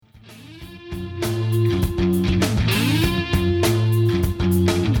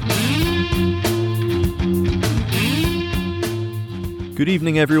Good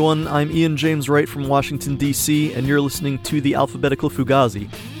evening, everyone. I'm Ian James Wright from Washington, D.C., and you're listening to The Alphabetical Fugazi,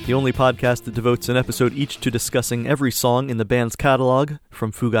 the only podcast that devotes an episode each to discussing every song in the band's catalog,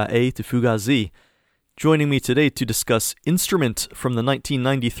 from Fuga A to Fuga Z. Joining me today to discuss Instrument from the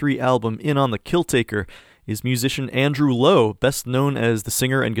 1993 album In on the Killtaker is musician Andrew Lowe, best known as the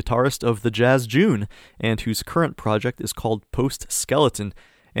singer and guitarist of The Jazz June, and whose current project is called Post Skeleton.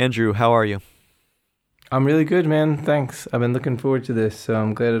 Andrew, how are you? I'm really good, man. Thanks. I've been looking forward to this, so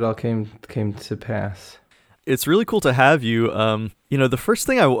I'm glad it all came to pass. It's really cool to have you. The first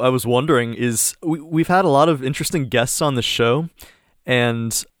thing I was wondering is we've had a lot of interesting guests on the show,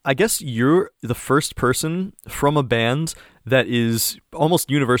 and I guess you're the first person from a band that is almost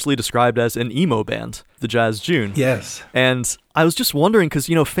universally described as an emo band, The Jazz June. Yes. And I was just wondering, because,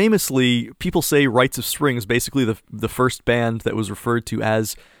 famously, people say Rites of Spring is basically the first band that was referred to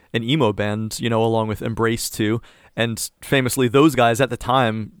as an emo band, along with Embrace too. And famously, those guys at the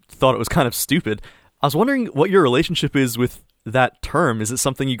time thought it was kind of stupid. I was wondering what your relationship is with that term. Is it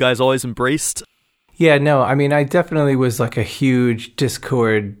something you guys always embraced? Yeah, no, I mean, I definitely was like a huge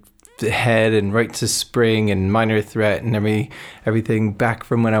Discord head and Rites of Spring and Minor Threat and everything back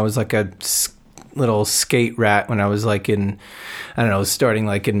from when I was like a little skate rat when I was like starting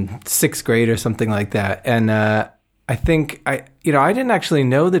like in sixth grade or something like that. And I think I didn't actually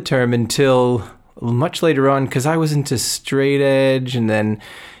know the term until much later on because I was into straight edge and then,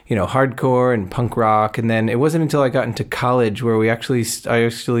 hardcore and punk rock. And then it wasn't until I got into college where I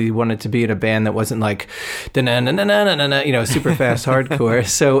actually wanted to be in a band that wasn't like, super fast hardcore.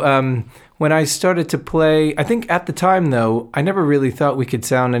 So when I started to play, I think at the time, though, I never really thought we could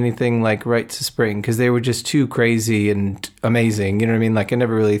sound anything like Rites of Spring because they were just too crazy and amazing. You know what I mean? Like, I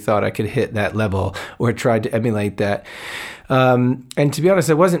never really thought I could hit that level or tried to emulate that. And to be honest,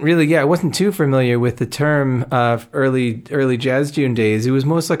 I wasn't too familiar with the term early Jazz June days. It was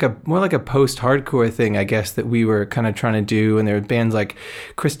more like a post-hardcore thing, I guess, that we were kind of trying to do. And there were bands like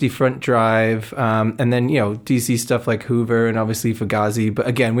Christie Front Drive, and then, DC stuff like Hoover and obviously Fugazi. But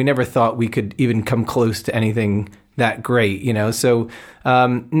again, we never thought we could even come close to anything that great, So,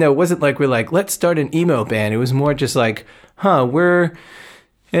 no, it wasn't like we're like, let's start an emo band. It was more just like, we're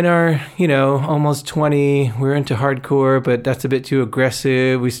in our, almost 20, we're into hardcore, but that's a bit too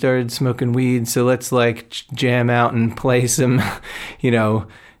aggressive. We started smoking weed, so let's like jam out and play some,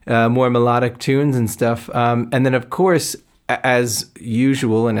 more melodic tunes and stuff. And then, of course, as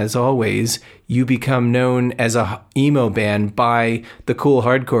usual and as always, you become known as a emo band by the cool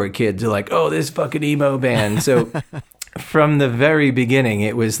hardcore kids. They're like, oh, this fucking emo band. So from the very beginning,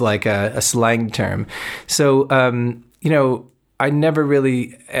 it was like a slang term. So, I never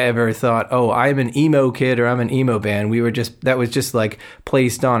really ever thought, oh, I'm an emo kid or I'm an emo band. That was just like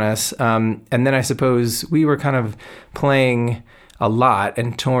placed on us. And then I suppose we were kind of playing a lot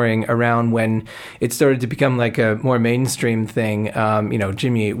and touring around when it started to become like a more mainstream thing.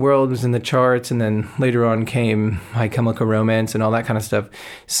 Jimmy Eat World was in the charts, and then later on came My Chemical Romance and all that kind of stuff.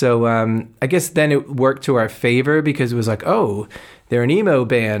 So I guess then it worked to our favor because it was like, oh, they're an emo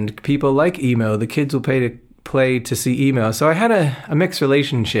band. People like emo. The kids will play to see emo. So I had a mixed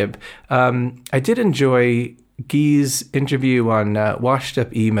relationship. I did enjoy Guy's interview on Washed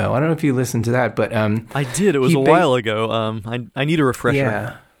Up Emo. I don't know if you listened to that, but I did. It was a while ago. I need a refresher.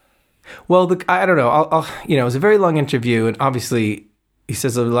 Yeah. Well, I don't know. it was a very long interview, and obviously he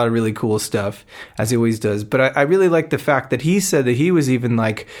says a lot of really cool stuff, as he always does. But I really like the fact that he said that he was even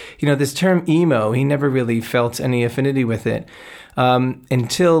like, this term emo, he never really felt any affinity with it.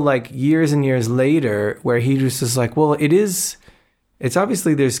 Until like years and years later, where he just was like, well, it's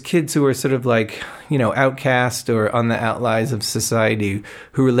obviously there's kids who are sort of like, outcast or on the outliers of society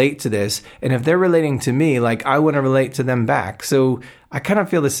who relate to this. And if they're relating to me, like I want to relate to them back. So I kind of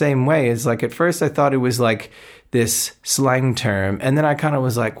feel the same way. As like at first I thought it was like this slang term. And then I kind of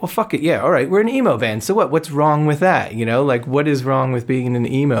was like, well, fuck it. Yeah. All right. We're an emo band. So what's wrong with that? Like what is wrong with being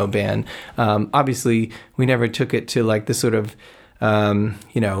an emo band? Obviously we never took it to like the sort of,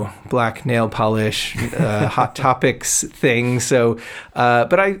 black nail polish, Hot Topics thing. So,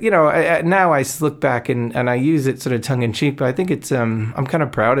 but now I look back and I use it sort of tongue in cheek, but I think it's, I'm kind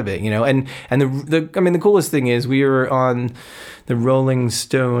of proud of it, and the coolest thing is we were on the Rolling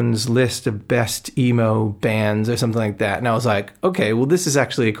Stones list of best emo bands or something like that. And I was like, okay, well, this is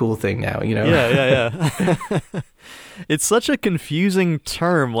actually a cool thing now, Yeah. It's such a confusing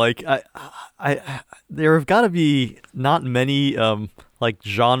term. Like there have got to be not many like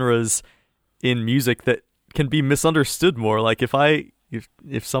genres in music that can be misunderstood more. Like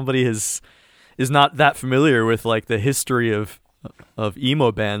if somebody is not that familiar with like the history of of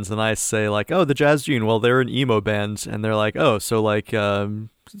emo bands, and I say like, oh, the Jazz Gene, well, they're an emo band, and they're like, oh, so like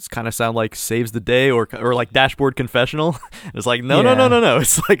it's kind of sound like Saves the Day or like Dashboard Confessional. It's like no,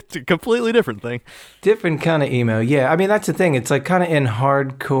 it's like a completely different thing. Different kind of emo. Yeah, I mean that's the thing. It's like kind of in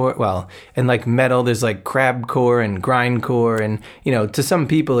hardcore, well, in like metal there's like crabcore and grindcore, and to some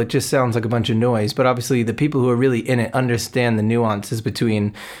people it just sounds like a bunch of noise, but obviously the people who are really in it understand the nuances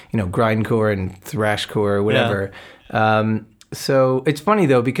between grindcore and thrashcore or whatever. Yeah. So it's funny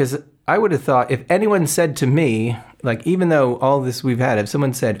though, because I would have thought if anyone said to me, like, even though all this we've had, if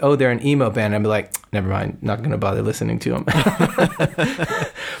someone said, oh, they're an emo band, I'd be like, never mind, not going to bother listening to them.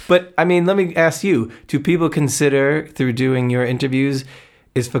 But, I mean, let me ask you, do people consider, through doing your interviews,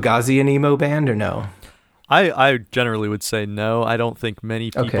 is Fugazi an emo band or no? I generally would say no. I don't think many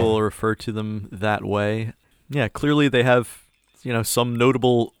people refer to them that way. Yeah, clearly they have some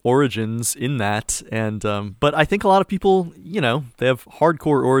notable origins in that, and but I think a lot of people, they have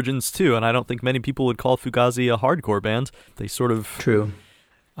hardcore origins too, and I don't think many people would call Fugazi a hardcore band. They sort of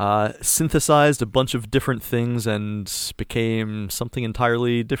synthesized a bunch of different things and became something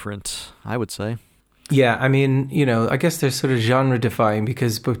entirely different, I would say. Yeah, I mean, I guess they're sort of genre-defying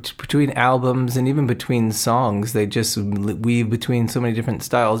because between albums and even between songs, they just weave between so many different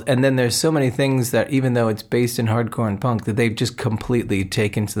styles. And then there's so many things that, even though it's based in hardcore and punk, that they've just completely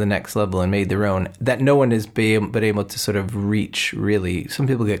taken to the next level and made their own, that no one has been able to sort of reach, really. Some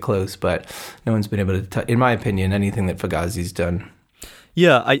people get close, but no one's been able to, in my opinion, anything that Fugazi's done.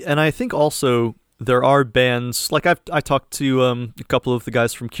 Yeah, I think also there are bands, like I talked to a couple of the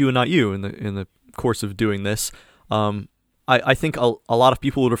guys from Q and Not You in the course of doing this. I think a lot of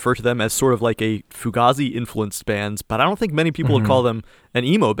people would refer to them as sort of like a Fugazi influenced band, but I don't think many people would call them an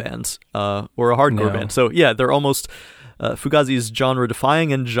emo band or a hardcore band. So yeah, they're almost Fugazi is genre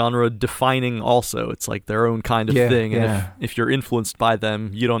defying and genre defining also. It's like their own kind of thing, and if you're influenced by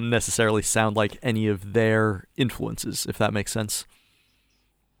them, you don't necessarily sound like any of their influences, if that makes sense.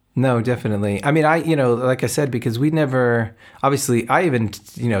 No, definitely. I mean, like I said, because we never, obviously, I even,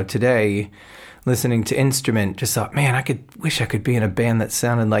 today, listening to Instrument, just thought, man, wish I could be in a band that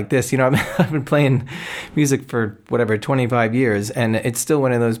sounded like this. I've been playing music for 25 years, and it's still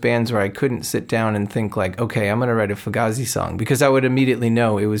one of those bands where I couldn't sit down and think like, okay, I'm going to write a Fugazi song, because I would immediately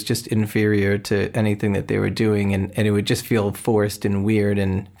know it was just inferior to anything that they were doing, and it would just feel forced and weird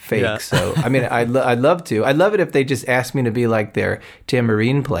and fake. Yeah. So, I mean, I'd love to. I'd love it if they just asked me to be like their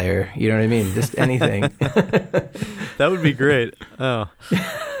tambourine player. You know what I mean? Just anything. That would be great. Oh.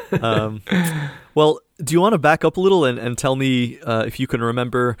 Well, do you want to back up a little and tell me if you can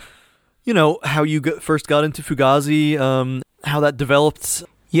remember, how you first got into Fugazi, how that developed?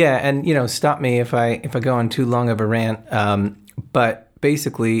 Yeah, and stop me if I go on too long of a rant. But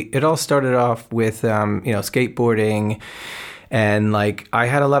basically, it all started off with skateboarding. And like I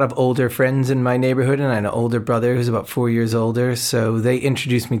had a lot of older friends in my neighborhood, and I had an older brother who's about 4 years older. So they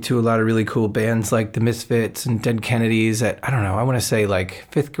introduced me to a lot of really cool bands like the Misfits and Dead Kennedys at, I don't know, I want to say like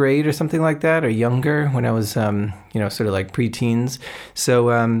 5th grade or something like that, or younger, when I was, sort of like preteens. So,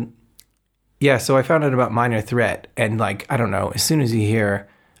 so I found out about Minor Threat, and like, I don't know, as soon as you hear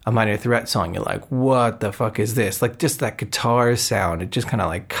a Minor Threat song, you're like, what the fuck is this? Like, just that guitar sound, it just kind of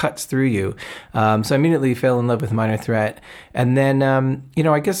like cuts through you. So I immediately fell in love with Minor Threat. And then,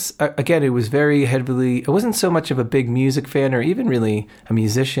 I guess, again, it was very heavily, I wasn't so much of a big music fan or even really a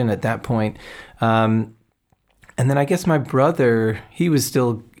musician at that point. And then I guess my brother, he was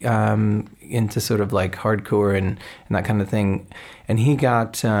still into sort of like hardcore and that kind of thing. And he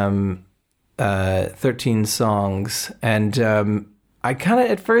got 13 songs, and I kind of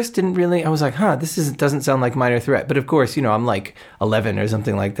at first didn't really, I was like, this doesn't sound like Minor Threat. But of course, I'm like 11 or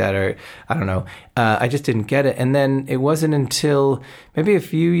something like that, or I don't know. I just didn't get it. And then it wasn't until maybe a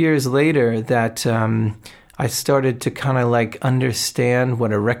few years later that I started to kind of like understand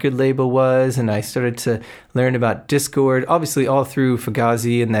what a record label was. And I started to learn about Discord, obviously all through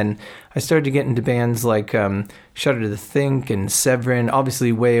Fugazi. And then I started to get into bands like Shudder to Think and Severin,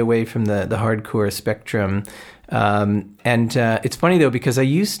 obviously way away from the hardcore spectrum. And it's funny though, because I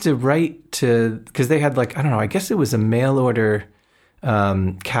used to write because they had like, I don't know, I guess it was a mail order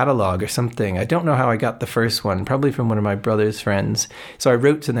catalog or something. I don't know how I got the first one, probably from one of my brother's friends. So I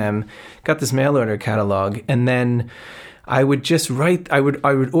wrote to them, got this mail order catalog, and then I would just write, I would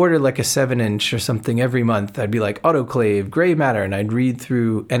order like a 7-inch or something every month. I'd be like Autoclave, Gray Matter, and I'd read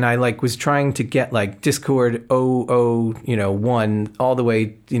through, and I like was trying to get like Discord 001 all the way,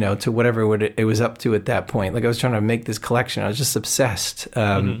 to whatever it was up to at that point. Like I was trying to make this collection. I was just obsessed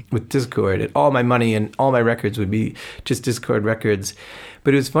with Discord, and all my money and all my records would be just Discord records.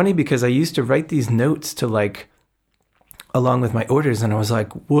 But it was funny because I used to write these notes to like along with my orders, and I was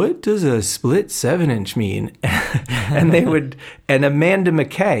like, what does a split 7-inch mean? And and Amanda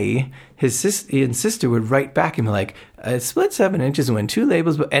McKay, his sister, would write back and be like, a split 7 inches when 2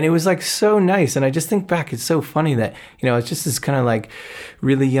 labels, and it was like so nice. And I just think back, it's so funny that, it's just this kind of like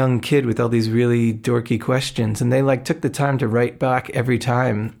really young kid with all these really dorky questions, and they like took the time to write back every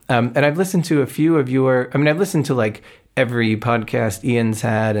time. And I've listened to a few of I've listened to like every podcast Ian's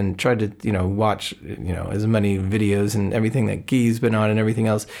had and tried to, watch, as many videos and everything that Guy's been on and everything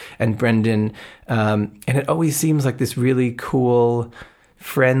else, and Brendan. And it always seems like this really cool,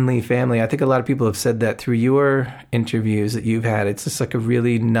 friendly family. I think a lot of people have said that through your interviews that you've had. It's just like a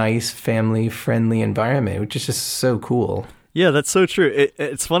really nice, family-friendly environment, which is just so cool. Yeah, that's so true.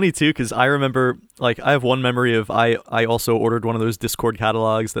 It's funny, too, because I remember, like, I have one memory of I also ordered one of those Discord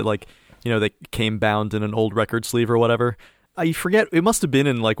catalogs that, like, they came bound in an old record sleeve or whatever. I forget, it must have been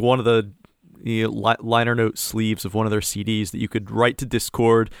in like one of the liner note sleeves of one of their CDs that you could write to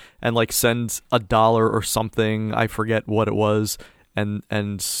Discord and like send $1 or something. I forget what it was. And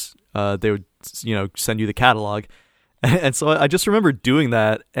they would, send you the catalog. And so I just remember doing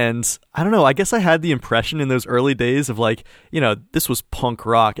that. And I don't know, I guess I had the impression in those early days of like, this was punk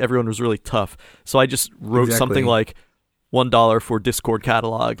rock. Everyone was really tough. So I just wrote something like $1 for Discord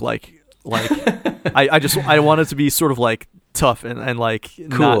catalog. Like I wanted to be sort of like tough and like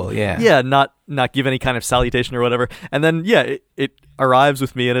cool, not give any kind of salutation or whatever. And then it arrives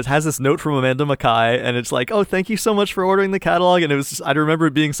with me and it has this note from Amanda McKay and it's like, oh, thank you so much for ordering the catalog. And it was just, I remember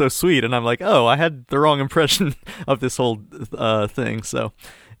it being so sweet, and I'm like, oh, I had the wrong impression of this whole thing. So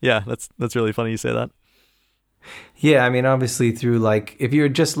yeah, that's really funny you say that. Yeah, obviously through like, if you're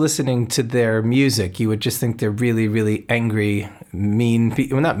just listening to their music, you would just think they're really, really angry, mean,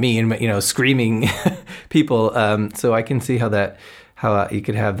 well, not mean, but, screaming people. So I can see how you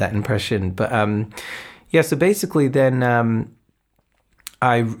could have that impression. But so basically then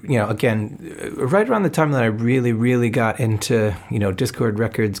I, again, right around the time that I really, really got into, Discord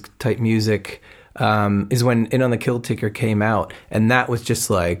Records type music is when In on the Kill Ticker came out. And that was just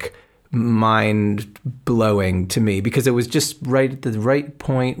like mind blowing to me, because it was just right at the right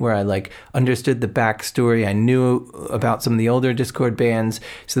point where I like understood the backstory. I knew about some of the older Discord bands.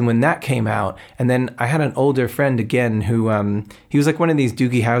 So then when that came out, and then I had an older friend again who he was like one of these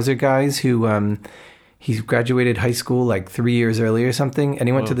Doogie Howser guys who he graduated high school like 3 years earlier or something, and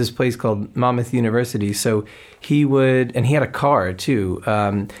he went to this place called Monmouth University. So he had a car too,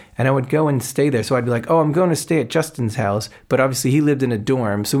 and I would go and stay there. So I'd be like, oh, I'm going to stay at Justin's house, but obviously he lived in a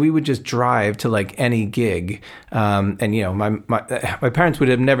dorm, so we would just drive to like any gig. And my parents would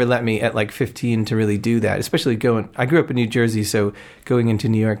have never let me at like 15 to really do that, especially I grew up in New Jersey, so going into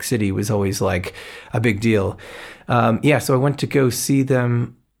New York City was always like a big deal. So I went to go see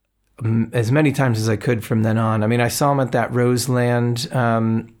them as many times as I could from then on. I saw them at that Roseland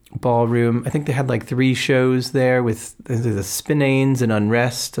ballroom. I think they had like 3 shows there with the Spinanes and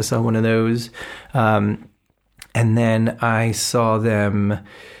Unrest. I saw one of those. And then I saw them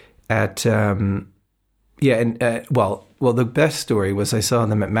at, the best story was I saw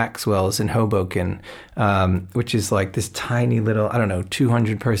them at Maxwell's in Hoboken, which is like this tiny little,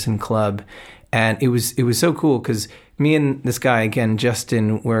 200-person club. And it was so cool because me and this guy again,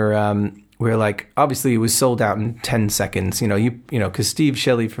 Justin, were like, obviously it was sold out in 10 seconds. Because Steve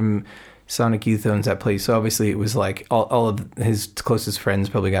Shelley from Sonic Youth owns that place, so obviously it was like all of his closest friends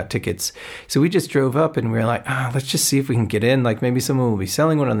probably got tickets. So we just drove up and we were like, let's just see if we can get in. Like maybe someone will be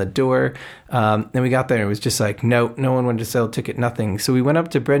selling one on the door. Then we got there and it was just like, no one wanted to sell a ticket, nothing. So we went up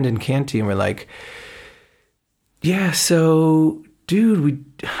to Brendan Canty and we're like, yeah, so. Dude,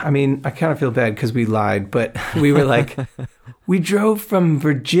 I kind of feel bad because we lied, but we were like, we drove from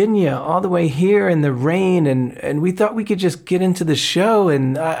Virginia all the way here in the rain, and we thought we could just get into the show,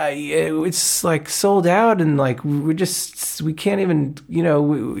 and it's like sold out, and like we can't even,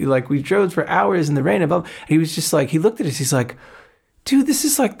 we drove for hours in the rain. And he was just like, he looked at us, he's like, dude, this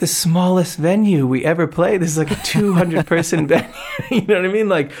is like the smallest venue we ever played. This is like a 200-person venue. You know what I mean?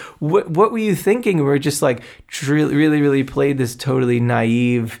 Like, what were you thinking? We were just like really, really played this totally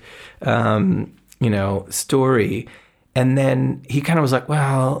naive, story. And then he kind of was like,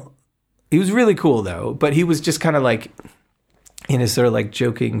 well, he was really cool though, but he was just kind of like, in a sort of like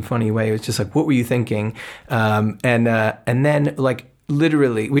joking, funny way. It was just like, what were you thinking? And then like,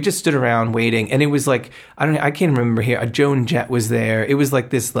 literally, we just stood around waiting, and it was like, I can't remember here. Joan Jett was there. It was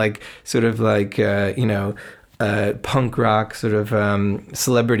like this, like sort of like punk rock sort of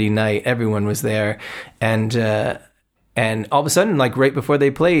celebrity night. Everyone was there, and all of a sudden, like right before they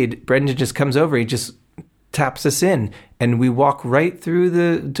played, Brendan just comes over. He just taps us in, and we walk right through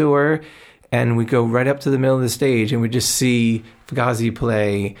the door. and we go right up to the middle of the stage, and we just see Fugazi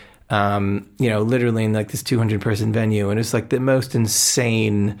play, literally in like this 200-person venue. And it's like the most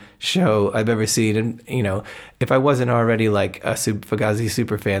insane show I've ever seen. And, if I wasn't already like a Fugazi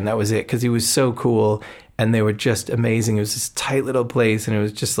super fan, that was it. Because he was so cool, and they were just amazing. It was this tight little place, and it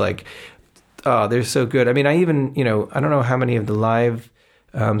was just like, oh, they're so good. I mean, I even, I don't know how many of the live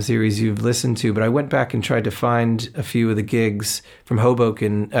series you've listened to, but I went back and tried to find a few of the gigs from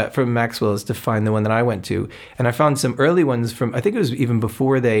Hoboken, from Maxwell's, to find the one that I went to. And I found some early ones from, I think it was even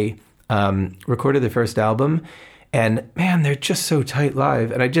before they recorded their first album. And man, they're just so tight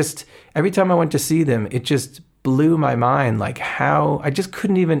live. And every time I went to see them, it just blew my mind, like how I just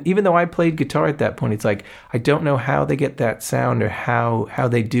couldn't even though I played guitar at that point, it's like, I don't know how they get that sound or how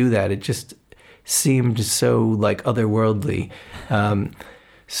they do that. It just seemed so like otherworldly.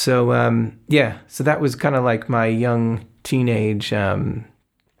 So that was kind of like my young teenage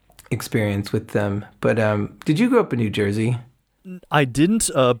experience with them. But did you grow up in New Jersey? I didn't.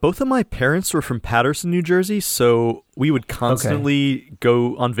 Both of my parents were from Paterson, New Jersey, so we would constantly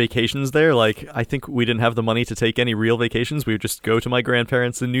go on vacations there. Like, I think we didn't have the money to take any real vacations. We would just go to my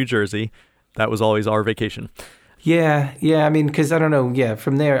grandparents in New Jersey. That was always our vacation. Yeah. I mean, because I don't know. Yeah,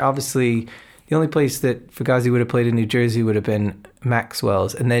 from there, obviously, the only place that Fugazi would have played in New Jersey would have been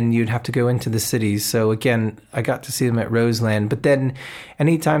Maxwell's, and then you'd have to go into the cities. So again, I got to see them at Roseland, but then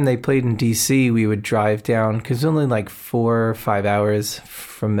anytime they played in DC, we would drive down, because it was only like 4 or 5 hours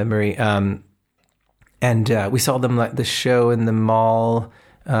from memory. And we saw them like the show in the mall.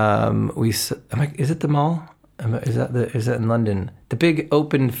 Is it the mall? Is that in London? The big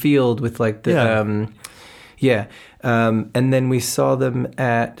open field with like the and then we saw them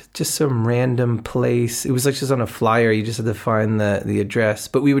at just some random place. It was like just on a flyer. You just had to find the address.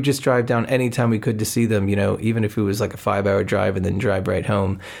 But we would just drive down anytime we could to see them, even if it was like a 5-hour drive, and then drive right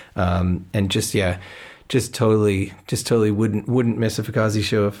home. And just totally wouldn't miss a Fugazi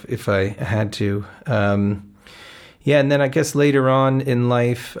show if I had to. And then I guess later on in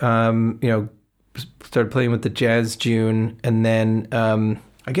life, started playing with the Jazz June. And then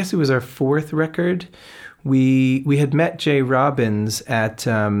I guess it was our 4th record. We had met Jay Robbins at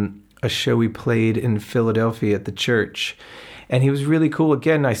a show we played in Philadelphia at the church, and he was really cool.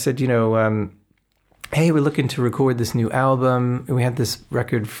 Again, I said, hey, we're looking to record this new album. And we had this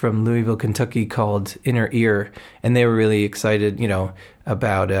record from Louisville, Kentucky called Inner Ear, and they were really excited,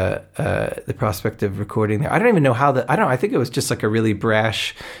 about the prospect of recording there. I don't even know I think it was just like a really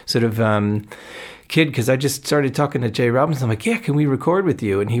brash sort of kid, because I just started talking to Jay Robbins. I'm like, yeah, can we record with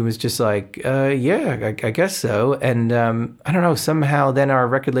you? And he was just like, I guess so. And I don't know, somehow then our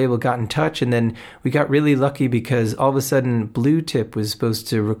record label got in touch, and then we got really lucky because all of a sudden Blue Tip was supposed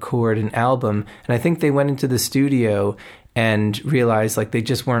to record an album, and I think they went into the studio and realized like they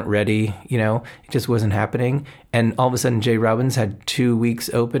just weren't ready, it just wasn't happening. And all of a sudden Jay Robbins had 2 weeks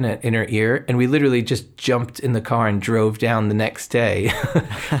open at Inner Ear, and we literally just jumped in the car and drove down the next day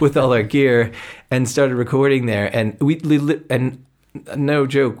with all our gear and started recording there. And and no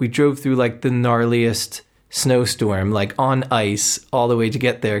joke, we drove through like the gnarliest snowstorm, like on ice, all the way to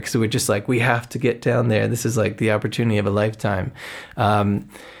get there, because we're just like, we have to get down there. This is like the opportunity of a lifetime.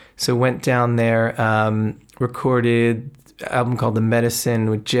 So went down there, recorded album called The Medicine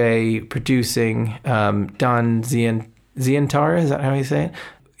with Jay producing, Don Zientar, is that how you say it?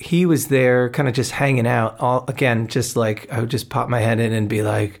 He was there kind of just hanging out, just like I would just pop my head in and be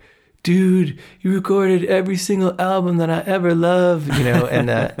like, dude, you recorded every single album that I ever loved,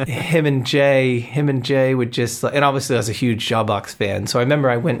 and him and Jay would just, and obviously I was a huge Jawbox fan, so I remember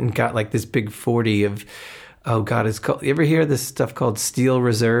I went and got like this big 40 of, oh God, it's called, you ever hear this stuff called Steel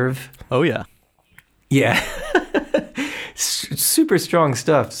Reserve? Oh yeah. Yeah. Super strong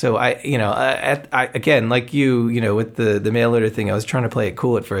stuff. So I again, like you, with the mail order thing, I was trying to play it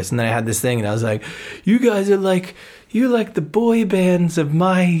cool at first, and then I had this thing, and I was like, you guys are like, you're like the boy bands of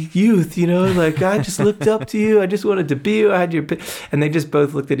my youth, like I just looked up to you. I just wanted to be you. I had your, and they just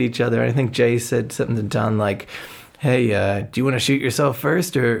both looked at each other. And I think Jay said something to Don like, hey, do you want to shoot yourself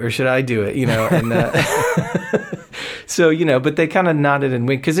first, or should I do it? And so, but they kind of nodded and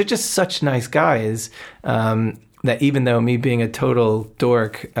winked, because they're just such nice guys, that even though me being a total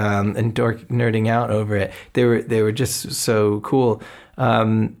dork, and dork nerding out over it, they were just so cool.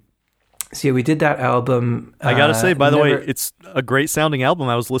 So yeah, we did that album. I gotta say, by the way, it's a great sounding album.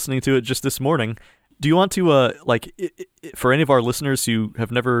 I was listening to it just this morning. Do you want to, for any of our listeners who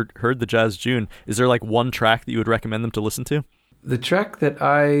have never heard the Jazz June, is there like one track that you would recommend them to listen to? The track that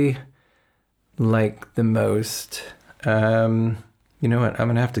I like the most, you know what, I'm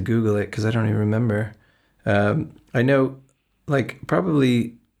going to have to Google it because I don't even remember. I know, like,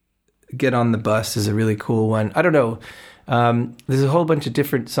 probably Get on the Bus is a really cool one. I don't know. There's a whole bunch of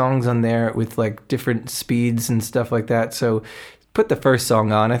different songs on there with like different speeds and stuff like that. So put the first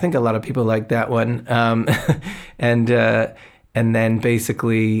song on. I think a lot of people like that one. And then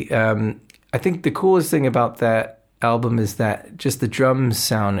basically, I think the coolest thing about that album is that just the drums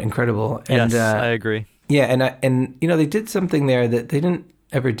sound incredible. And, yes, I agree. Yeah, and they did something there that they didn't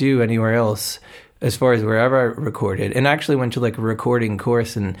ever do anywhere else, as far as wherever I recorded. And I actually went to like a recording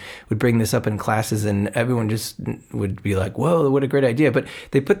course and would bring this up in classes, and everyone just would be like, whoa, what a great idea. But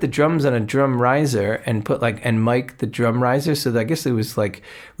they put the drums on a drum riser and mic the drum riser. So I guess it was like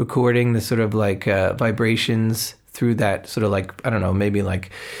recording the sort of like vibrations through that sort of like, I don't know, maybe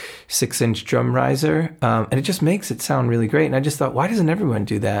like 6-inch drum riser. And it just makes it sound really great. And I just thought, why doesn't everyone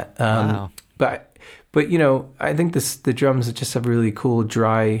do that? Wow. But I think the drums just have a really cool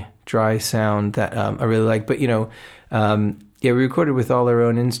dry sound that I really like. But we recorded with all our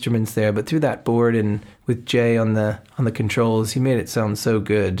own instruments there. But through that board and with Jay on the controls, he made it sound so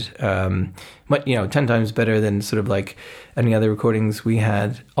good. 10 times better than sort of like any other recordings we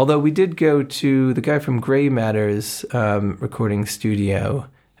had. Although we did go to the guy from Grey Matter's recording studio.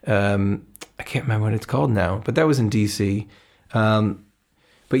 I can't remember what it's called now, but that was in DC.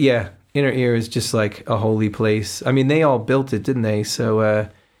 But yeah. Inner Ear is just like a holy place. I mean, they all built it, didn't they? So,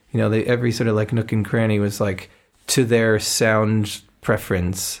 every sort of like nook and cranny was like to their sound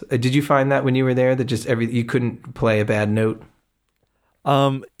preference. Did you find that when you were there, that just you couldn't play a bad note?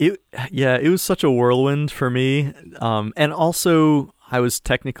 It was such a whirlwind for me. And also I was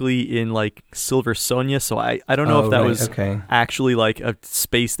technically in like Silver Sonia, so I don't know if that was actually like a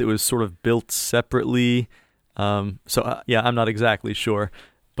space that was sort of built separately. I'm not exactly sure.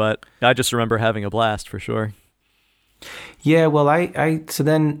 But I just remember having a blast for sure. Yeah, well, so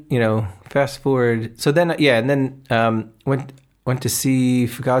then, fast forward. So then, and then went to see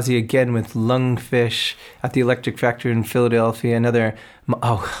Fugazi again with Lungfish at the Electric Factory in Philadelphia.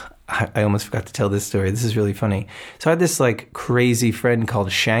 I almost forgot to tell this story. This is really funny. So I had this like crazy friend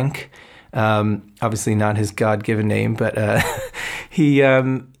called Shank. Obviously not his God-given name, but he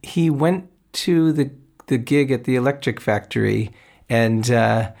went to the gig at the Electric Factory. And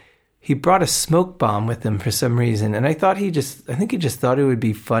he brought a smoke bomb with him for some reason. And I think he just thought it would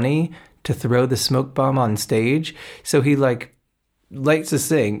be funny to throw the smoke bomb on stage. So he like lights this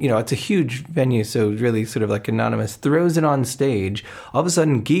thing, it's a huge venue, so really sort of like anonymous, throws it on stage. All of a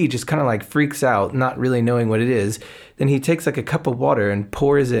sudden, Guy just kind of like freaks out, not really knowing what it is. Then he takes like a cup of water and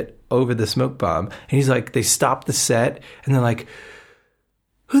pours it over the smoke bomb. And he's like, they stop the set and they're like,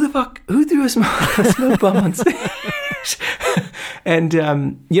 who threw a smoke bomb on stage? And,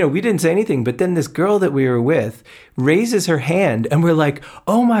 we didn't say anything, but then this girl that we were with raises her hand and we're like,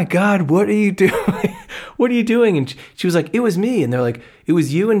 oh my God, what are you doing? What are you doing? And she was like, it was me. And they're like, it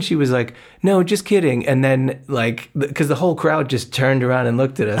was you? And she was like, no, just kidding. And then like, because the whole crowd just turned around and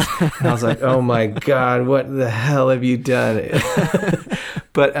looked at us. And I was like, oh my God, what the hell have you done?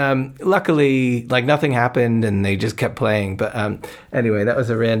 But luckily, like nothing happened and they just kept playing. But anyway, that was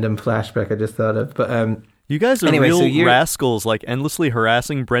a random flashback I just thought of. But you guys are real rascals, like endlessly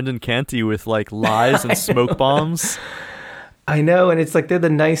harassing Brendan Canty with like lies and smoke bombs. I know, and it's like they're the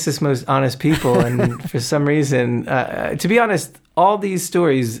nicest, most honest people, and for some reason, to be honest, all these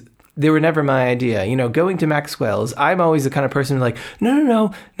stories, they were never my idea. Going to Maxwell's, I'm always the kind of person who's like,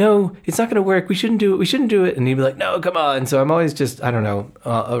 no, it's not going to work. We shouldn't do it. And he'd be like, no, come on. So I'm always just, I don't know,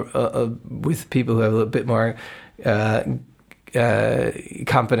 with people who have a little bit more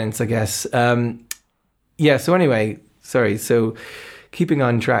confidence, I guess. So anyway, sorry. So keeping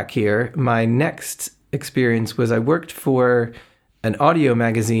on track here, my next experience was I worked for an audio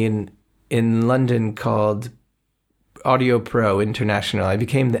magazine in London called Audio Pro International. I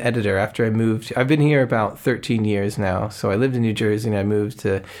became the editor after I moved. I've been here about 13 years now. So I lived in New Jersey and I moved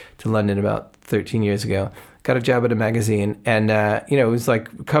to London about 13 years ago. Got a job at a magazine and, it was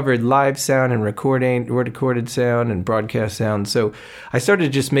like covered live sound and recorded sound and broadcast sound. So I started to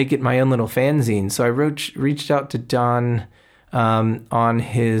just make it my own little fanzine. So I reached out to Don on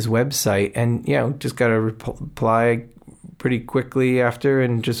his website and, just got a reply pretty quickly after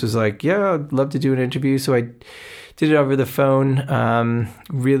and just was like, yeah, I'd love to do an interview. So I did it over the phone.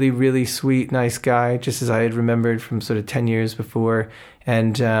 Really, really sweet, nice guy, just as I had remembered from sort of 10 years before.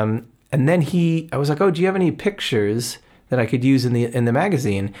 And then I was like, oh, do you have any pictures that I could use in the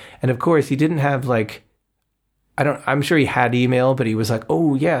magazine? And of course he didn't have like, I'm sure he had email, but he was like,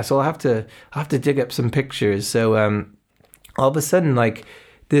 oh yeah, so I'll have to dig up some pictures. So, all of a sudden, like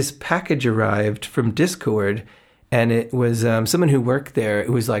this package arrived from Discord and it was, someone who worked there. It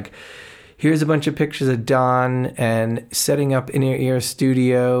was like, here's a bunch of pictures of Don and setting up Inner Ear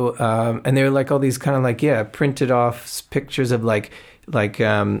Studio. And they're like all these kind of like, printed off pictures of like Guy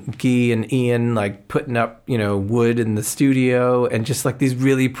and Ian like putting up, wood in the studio, and just like these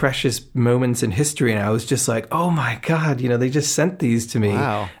really precious moments in history. And I was just like, oh my God, they just sent these to me,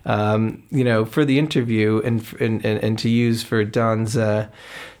 wow. For the interview and to use for the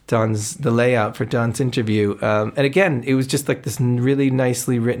layout for Don's interview. And again, it was just like this really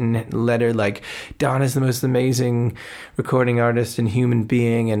nicely written letter, like, Don is the most amazing recording artist and human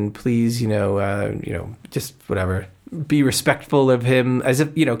being. And please, just whatever, be respectful of him, as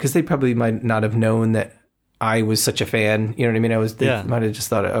if, because they probably might not have known that I was such a fan. You know what I mean? They might have just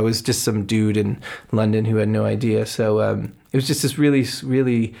thought I was just some dude in London who had no idea. So it was just this really,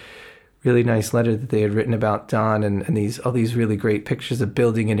 really, really nice letter that they had written about Don, and all these really great pictures of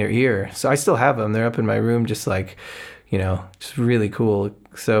building Inner Ear. So I still have them. They're up in my room, just like, just really cool.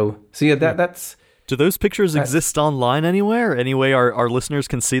 So yeah, that's. Do those pictures exist online anywhere? Any way our listeners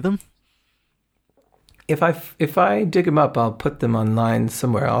can see them? If I dig them up, I'll put them online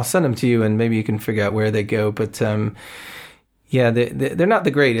somewhere. I'll send them to you, and maybe you can figure out where they go. But they're not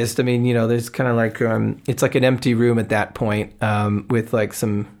the greatest. I mean, there's kind of like it's like an empty room at that point, with like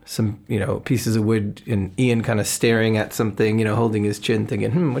some pieces of wood, and Ian kind of staring at something, holding his chin,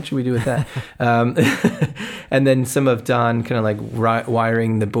 thinking, what should we do with that? And then some of Don kind of like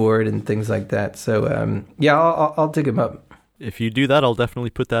wiring the board and things like that. So I'll dig them up. If you do that, I'll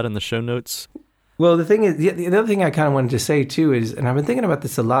definitely put that in the show notes. Well, the thing is, the other thing I kind of wanted to say too is, and I've been thinking about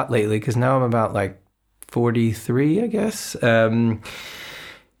this a lot lately, because now I'm about like 43, I guess. And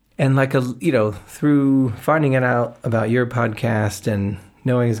like, through finding out about your podcast and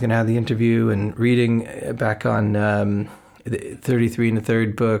knowing he's going to have the interview and reading back on 33 and the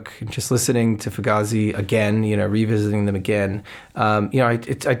Third book, and just listening to Fugazi again, revisiting them again, I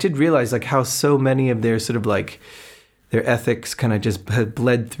did realize like how so many of their sort of like their ethics kind of just had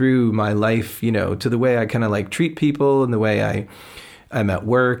bled through my life, to the way I kind of like treat people, and the way I'm at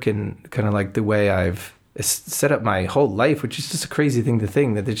work, and kind of like the way I've set up my whole life, which is just a crazy thing to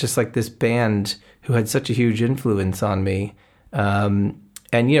think that there's just like this band who had such a huge influence on me. And,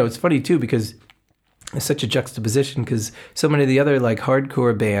 it's funny too, because it's such a juxtaposition, because so many of the other like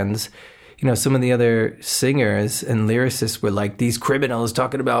hardcore bands, some of the other singers and lyricists were like these criminals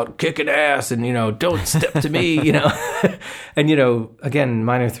talking about kicking ass and, don't step to me, And, again,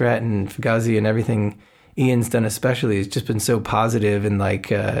 Minor Threat and Fugazi and everything Ian's done especially has just been so positive and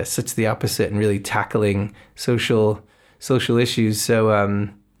like such the opposite, and really tackling social issues. So,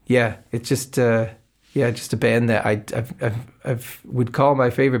 it's just just a band that I would call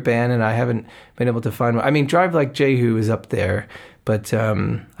my favorite band, and I haven't been able to find one. I mean, Drive Like Jehu is up there, but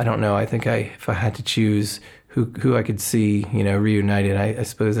I don't know. I think if I had to choose who I could see, reunited, I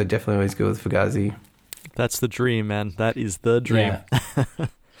suppose I'd definitely always go with Fugazi. That's the dream, man. That is the dream.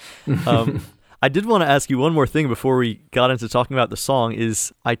 Yeah. I did want to ask you one more thing before we got into talking about the song.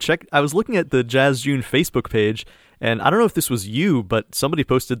 I was looking at the Jazz June Facebook page, and I don't know if this was you, but somebody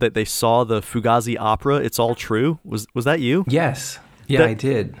posted that they saw the Fugazi opera, It's All True. Was that you? Yes. Yeah, I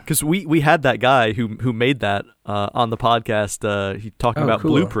did. Because we had that guy who made that on the podcast. He talking about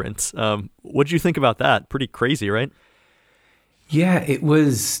cool. blueprints. What did you think about that? Pretty crazy, right? Yeah, it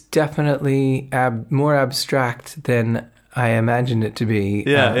was definitely more abstract than I imagined it to be.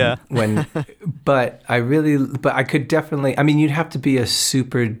 Yeah. But I could definitely. I mean, you'd have to be a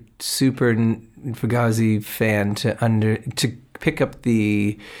super Fugazi fan to pick up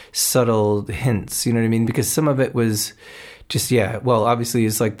the subtle hints. You know what I mean? Because some of it was just obviously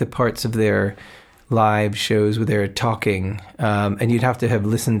it's like the parts of their live shows where they're talking, and you'd have to have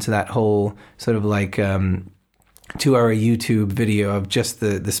listened to that whole sort of like 2-hour YouTube video of just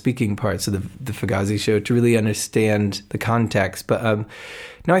the speaking parts of the Fugazi show to really understand the context. But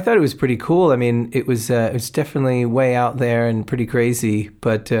no, I thought it was pretty cool. I mean, it was definitely way out there and pretty crazy,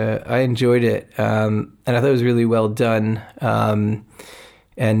 but I enjoyed it, and I thought it was really well done.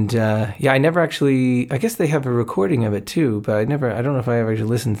 I never actually. I guess they have a recording of it too, but I don't know if I ever actually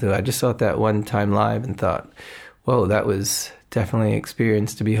listened to it. I just saw it that one time live and thought, whoa, that was definitely an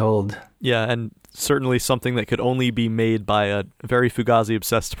experience to behold. Yeah, and certainly something that could only be made by a very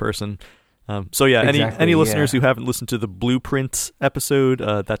Fugazi-obsessed person. Exactly, any listeners who haven't listened to the Blueprint episode,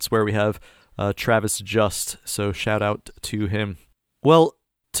 that's where we have Travis Just, so shout out to him. Well,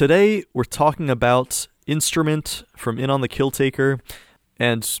 today we're talking about Instrument from In on the Killtaker,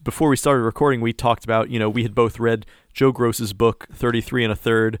 and before we started recording, we talked about, we had both read Joe Gross's book, 33 and a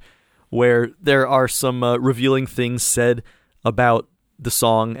Third, where there are some revealing things said about the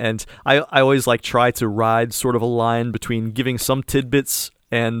song, and I always try to ride sort of a line between giving some tidbits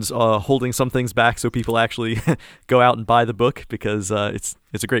and holding some things back so people actually go out and buy the book, because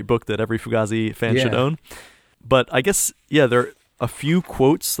it's a great book that every Fugazi fan should own. But I guess, there are a few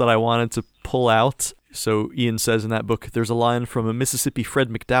quotes that I wanted to pull out. So Ian says in that book, there's a line from a Mississippi Fred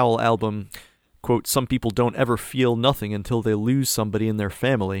McDowell album, quote, "Some people don't ever feel nothing until they lose somebody in their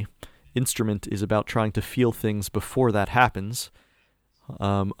family. Instrument is about trying to feel things before that happens."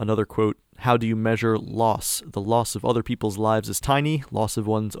 Another quote, "How do you measure loss? The loss of other people's lives is tiny. Loss of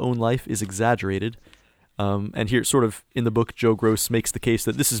one's own life is exaggerated." And here, sort of in the book, Joe Gross makes the case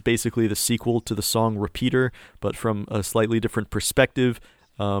that this is basically the sequel to the song Repeater, but from a slightly different perspective,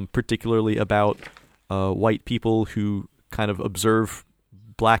 particularly about white people who kind of observe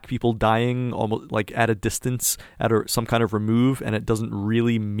black people dying almost like at a distance, at some kind of remove, and it doesn't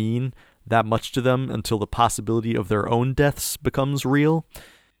really mean that much to them until the possibility of their own deaths becomes real.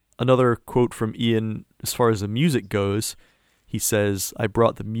 Another quote from Ian, as far as the music goes, he says, "I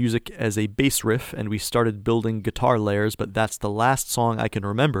brought the music as a bass riff and we started building guitar layers, but that's the last song I can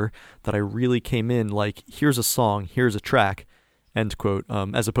remember that I really came in like, here's a song, here's a track," end quote,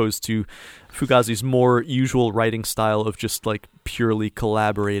 as opposed to Fugazi's more usual writing style of just like purely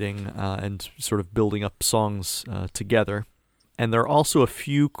collaborating and sort of building up songs together. And there are also a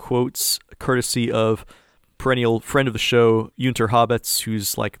few quotes courtesy of perennial friend of the show, Junter Habetz,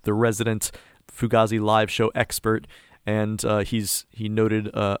 who's like the resident Fugazi live show expert. And he noted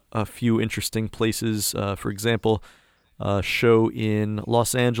a few interesting places. For example, a show in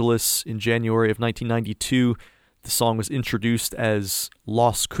Los Angeles in January of 1992. The song was introduced as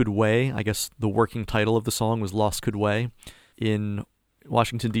Lost Could Way. I guess the working title of the song was Lost Could Way. In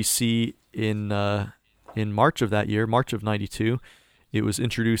Washington, D.C. in March of that year, March of 92, it was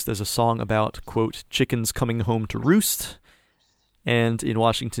introduced as a song about, quote, chickens coming home to roost. And in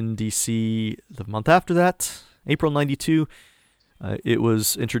Washington, D.C. the month after that, April 92, it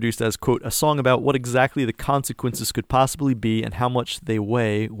was introduced as, quote, a song about what exactly the consequences could possibly be and how much they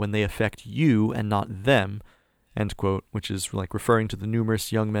weigh when they affect you and not them, end quote, which is like referring to the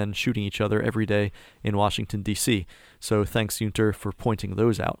numerous young men shooting each other every day in Washington, D.C. So thanks, Junter, for pointing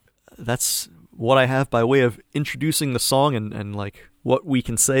those out. That's what I have by way of introducing the song and like what we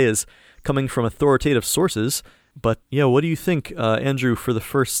can say is coming from authoritative sources. But yeah, what do you think, Andrew, for the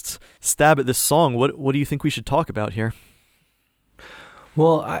first stab at this song? What do you think we should talk about here?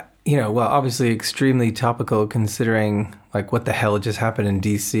 Well, obviously extremely topical considering like what the hell just happened in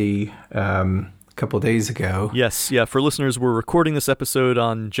DC a couple days ago. Yes, yeah. For listeners, we're recording this episode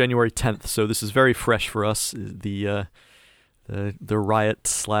on January 10th, so this is very fresh for us. The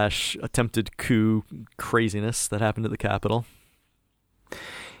riot / attempted coup craziness that happened at the Capitol.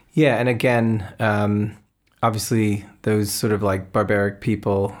 Yeah, and again, obviously, those sort of like barbaric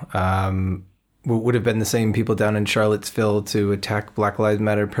people would have been the same people down in Charlottesville to attack Black Lives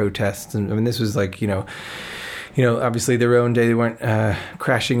Matter protests. And I mean, this was like, obviously their own day. They weren't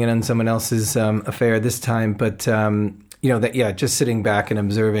crashing in on someone else's affair this time. But, just sitting back and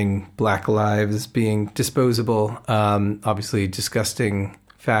observing Black lives being disposable, obviously disgusting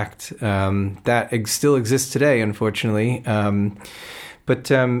fact that still exists today, unfortunately. But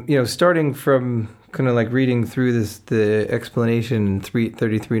starting from kind of like reading through the explanation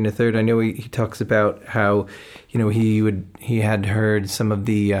 33 and a third, I know he talks about how, he had heard some of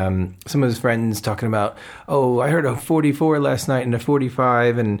his friends talking about, oh, I heard a 44 last night and a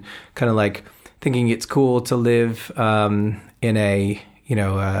 45, and kind of like thinking it's cool to live in a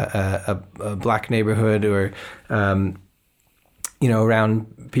black neighborhood or around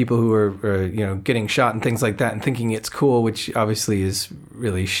people who are getting shot and things like that, and thinking it's cool, which obviously is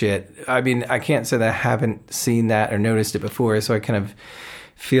really shit. I mean, I can't say that I haven't seen that or noticed it before, so I kind of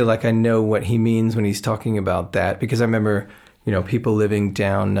feel like I know what he means when he's talking about that, because I remember, people living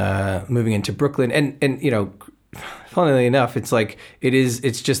down, moving into Brooklyn, and funnily enough, it's like,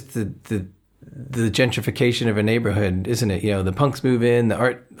 it's just the gentrification of a neighborhood, isn't it? The punks move in,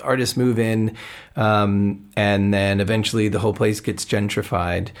 the artists move in, and then eventually the whole place gets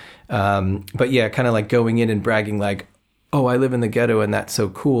gentrified. But yeah, kind of like going in and bragging like, oh, I live in the ghetto and that's so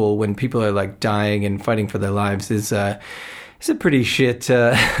cool, when people are like dying and fighting for their lives is a pretty shit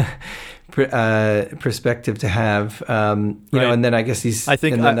perspective to have, right. And then I guess I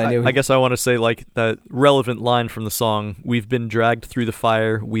guess I want to say like that relevant line from the song, we've been dragged through the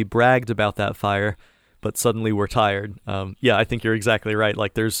fire, we bragged about that fire, but suddenly we're tired. I think you're exactly right.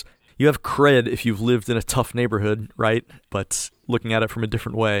 Like you have cred if you've lived in a tough neighborhood, right? But looking at it from a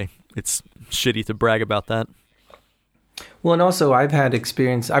different way, it's shitty to brag about that. Well, and also I've had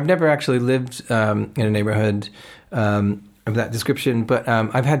experience, I've never actually lived in a neighborhood of that description, but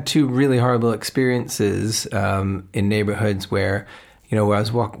I've had two really horrible experiences in neighborhoods where, where I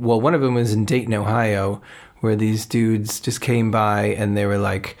was one of them was in Dayton, Ohio, where these dudes just came by and they were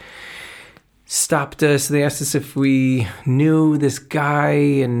like, stopped us. They asked us if we knew this guy,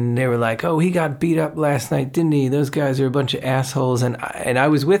 and they were like, "Oh, he got beat up last night, didn't he? Those guys are a bunch of assholes." And I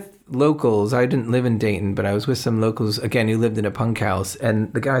was with locals. I didn't live in Dayton, but I was with some locals again who lived in a punk house,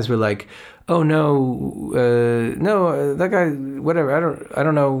 and the guys were like, "Oh no, that guy, whatever. I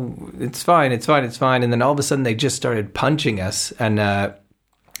don't know. It's fine. And then all of a sudden, they just started punching us, and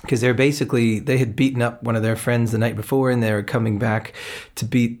because they had beaten up one of their friends the night before, and they were coming back to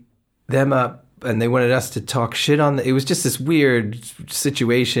beat them up, and they wanted us to talk shit on it was just this weird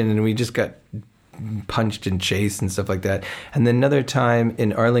situation, and we just got punched and chased and stuff like that. And then another time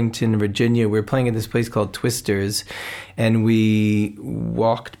in Arlington, Virginia, we were playing at this place called Twisters, and we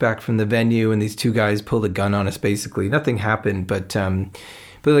walked back from the venue, and these two guys pulled a gun on us. Basically, nothing happened, but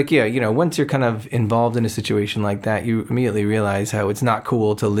like, yeah, once you're kind of involved in a situation like that, you immediately realize how it's not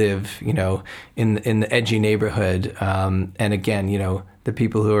cool to live, in the edgy neighborhood. And again, the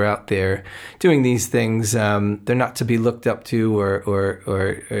people who are out there doing these things, they're not to be looked up to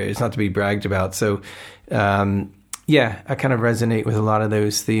or it's not to be bragged about. So, yeah, I kind of resonate with a lot of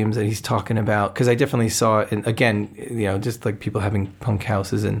those themes that he's talking about, because I definitely saw it. And again, just like people having punk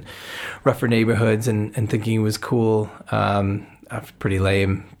houses in rougher neighborhoods and thinking it was cool. Pretty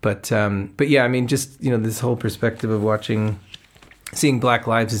lame, but yeah, I mean, just this whole perspective of seeing Black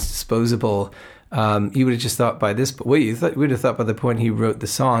lives as disposable. You would have just thought by this, but you would have thought by the point he wrote the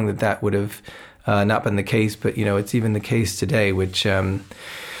song that would have not been the case. But it's even the case today, which I don't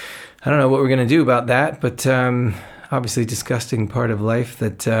know what we're going to do about that. But obviously, disgusting part of life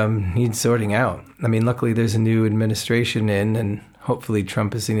that needs sorting out. I mean, luckily there's a new administration in, and hopefully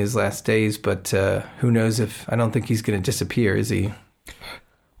Trump has seen his last days, but who knows I don't think he's going to disappear, is he?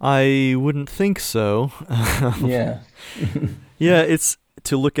 I wouldn't think so. Yeah. Yeah, it's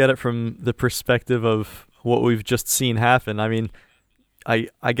to look at it from the perspective of what we've just seen happen. I mean,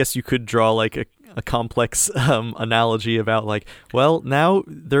 I guess you could draw like a complex analogy about like, well, now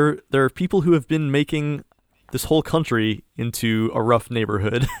there are people who have been making this whole country into a rough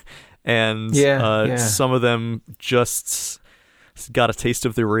neighborhood, and some of them just got a taste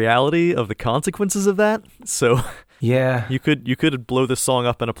of the reality of the consequences of that. So yeah, you could blow this song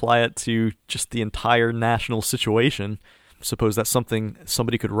up and apply it to just the entire national situation. Suppose that's something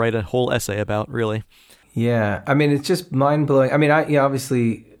somebody could write a whole essay about, really. Yeah, I mean, it's just mind-blowing. I mean, I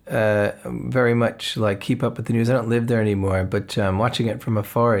obviously very much like keep up with the news. I don't live there anymore, but watching it from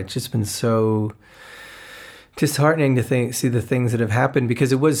afar, it's just been so disheartening to see the things that have happened,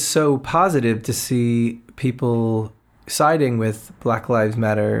 because it was so positive to see people siding with Black Lives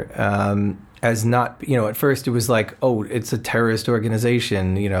Matter as not, at first it was like, oh, it's a terrorist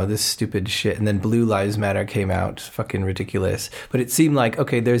organization, this stupid shit. And then Blue Lives Matter came out, fucking ridiculous. But it seemed like,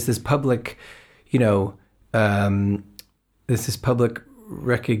 okay, there's this public, there's this public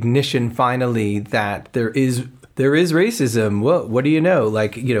recognition finally that there is racism. Well, what do you know?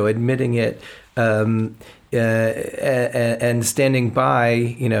 Like, admitting it and standing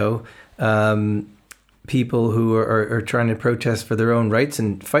by, people who are trying to protest for their own rights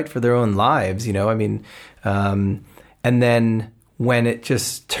and fight for their own lives, I mean, and then when it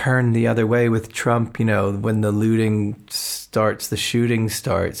just turned the other way with Trump, when the looting starts, the shooting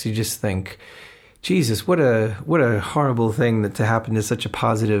starts, you just think, Jesus, what a horrible thing that to happen to such a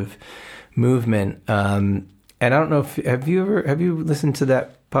positive movement. And I don't know have you listened to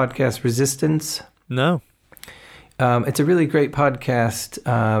that podcast Resistance? No. It's a really great podcast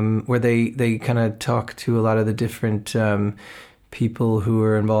where they kind of talk to a lot of the different people who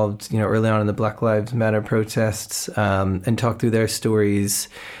were involved, early on in the Black Lives Matter protests, and talk through their stories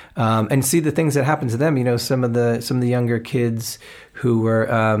and see the things that happened to them. Some of the younger kids who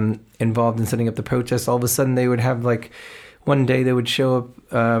were involved in setting up the protests. All of a sudden, they would have like one day they would show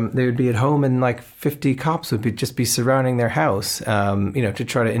up. They would be at home, and like 50 cops would just be surrounding their house, to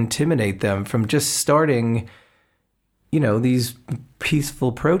try to intimidate them from just starting, these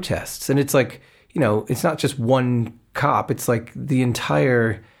peaceful protests. And it's like, it's not just one cop. It's like the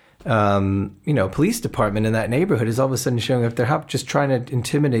entire, police department in that neighborhood is all of a sudden showing up. They're just trying to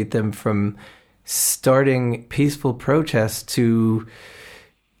intimidate them from starting peaceful protests to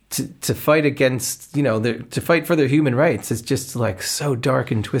fight against, to fight for their human rights. It's just like so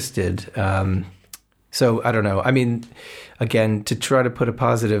dark and twisted. So I don't know. I mean, again, to try to put a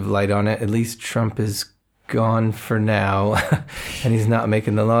positive light on it, at least Trump is gone for now, and he's not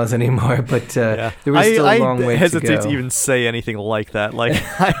making the laws anymore. But there was still a long way to go. I hesitate to even say anything like that. Like,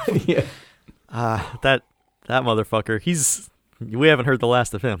 yeah. That motherfucker. We haven't heard the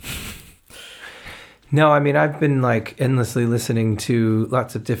last of him. No, I mean, I've been like endlessly listening to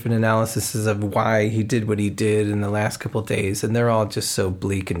lots of different analyses of why he did what he did in the last couple of days, and they're all just so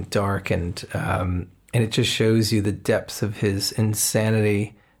bleak and dark, and it just shows you the depths of his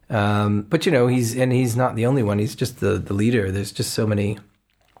insanity. But you know, he's not the only one. He's just the leader. There's just so many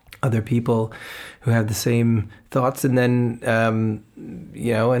other people who have the same thoughts, and then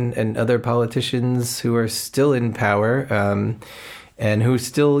you know, and other politicians who are still in power. And who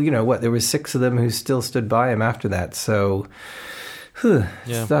still, you know, there was 6 of them who still stood by him after that. So,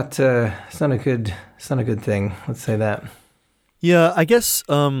 it's not a good thing. Let's say that. Yeah, I guess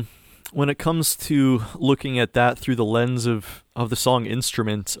when it comes to looking at that through the lens of the song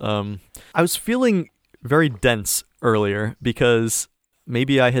Instrument, I was feeling very dense earlier because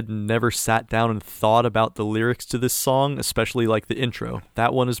maybe I had never sat down and thought about the lyrics to this song, especially like the intro.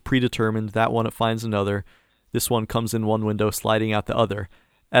 That one is predetermined. That one, it finds another. This one comes in one window, sliding out the other.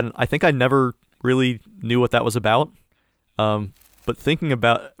 And I think I never really knew what that was about. But thinking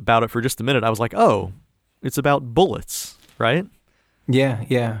about it for just a minute, I was like, oh, it's about bullets, right? Yeah.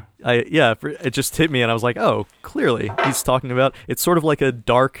 It just hit me, and I was like, oh, clearly he's talking about... It's sort of like a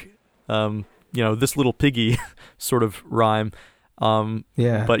dark, this little piggy sort of rhyme.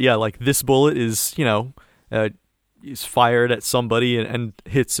 But yeah, like this bullet is, is fired at somebody and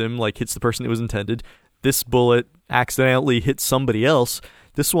hits him, like hits the person it was intended. This bullet accidentally hits somebody else.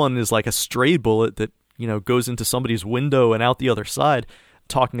 This one is like a stray bullet that, goes into somebody's window and out the other side,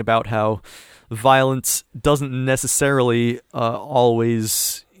 talking about how violence doesn't necessarily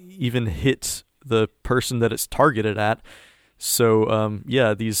always even hit the person that it's targeted at. So,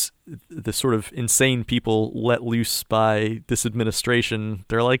 the sort of insane people let loose by this administration,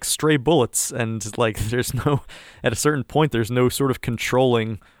 they're like stray bullets, and like at a certain point, there's no sort of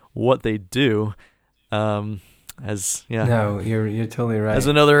controlling what they do. No, you're totally right. As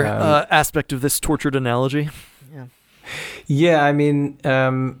another aspect of this tortured analogy. Yeah, I mean,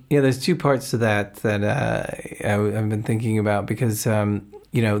 there's 2 parts to that I've been thinking about because,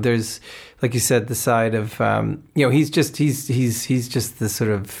 there's, like you said, the side of, he's just the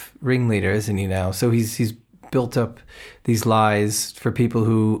sort of ringleader, isn't he now? So he's built up these lies for people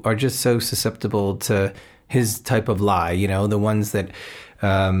who are just so susceptible to his type of lie, the ones that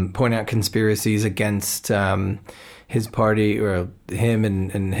point out conspiracies against his party or him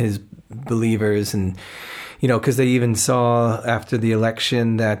and his believers. And, because they even saw after the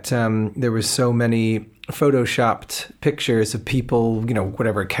election that there were so many photoshopped pictures of people,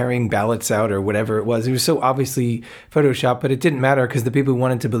 carrying ballots out or whatever it was. It was so obviously photoshopped, but it didn't matter because the people who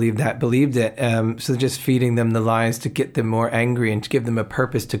wanted to believe that believed it. So just feeding them the lies to get them more angry and to give them a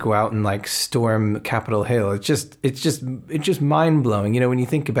purpose to go out and like storm Capitol Hill. It's just mind blowing. When you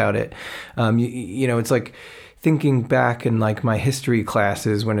think about it, it's like thinking back in like my history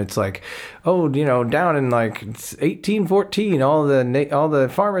classes when it's like, down in like 1814, all the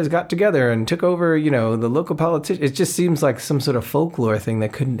farmers got together and took over, the local politicians. It just seems like some sort of folklore thing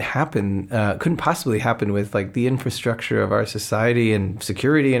that couldn't possibly happen with like the infrastructure of our society and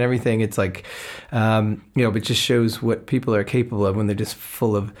security and everything. It's like, it just shows what people are capable of when they're just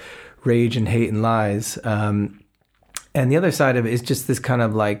full of rage and hate and lies. And the other side of it is just this kind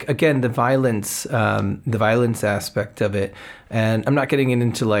of like, again, the violence aspect of it. And I'm not getting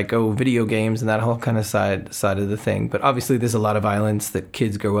into like, video games and that whole kind of side of the thing. But obviously there's a lot of violence that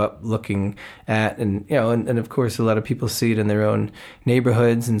kids grow up looking at. And, and of course, a lot of people see it in their own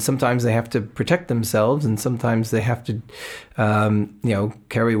neighborhoods. And sometimes they have to protect themselves. And sometimes they have to,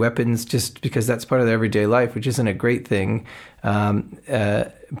 carry weapons just because that's part of their everyday life, which isn't a great thing.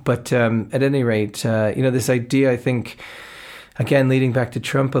 But at any rate, this idea, I think, again, leading back to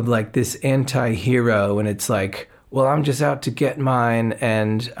Trump of like this anti-hero, and it's like, well, I'm just out to get mine,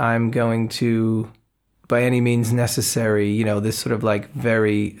 and I'm going to, by any means necessary, this sort of like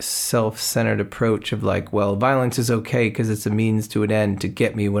very self-centered approach of like, well, violence is okay because it's a means to an end to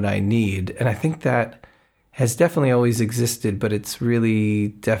get me what I need. And I think that has definitely always existed, but it's really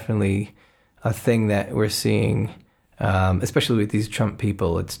definitely a thing that we're seeing. Especially with these Trump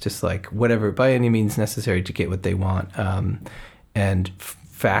people, it's just like whatever, by any means necessary to get what they want. And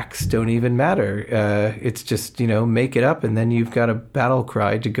facts don't even matter. It's just, make it up, and then you've got a battle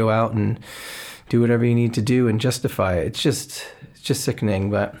cry to go out and do whatever you need to do and justify it. It's just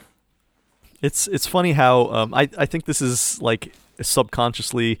sickening, but it's funny how I think this is like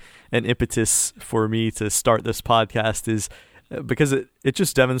subconsciously an impetus for me to start this podcast is because it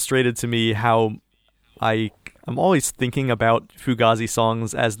just demonstrated to me how I'm always thinking about Fugazi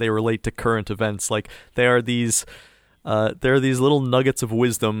songs as they relate to current events. Like there are these little nuggets of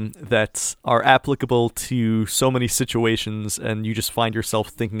wisdom that are applicable to so many situations, and you just find yourself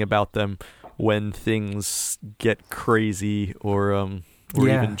thinking about them when things get crazy or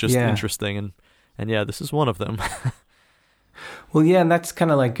even just interesting, and yeah, this is one of them. Well, yeah, and that's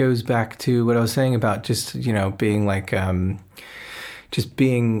kind of like goes back to what I was saying about just, being like, just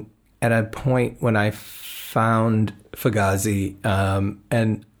being at a point when I found Fugazi,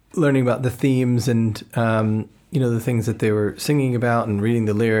 and learning about the themes and, the things that they were singing about and reading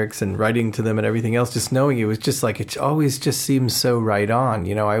the lyrics and writing to them and everything else, just knowing it was just like, it always just seems so right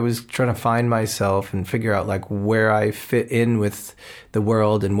on. I was trying to find myself and figure out like where I fit in with the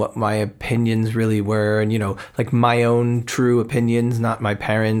world and what my opinions really were. And, like my own true opinions, not my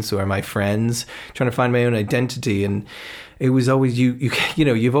parents or my friends, trying to find my own identity. And it was always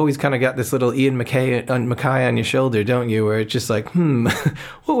you've always kind of got this little Ian Mackay on your shoulder, don't you? Where it's just like,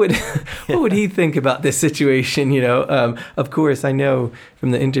 what would he think about this situation? Of course, I know from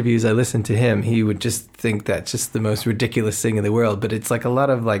the interviews I listened to him, he would just think that's just the most ridiculous thing in the world. But it's like a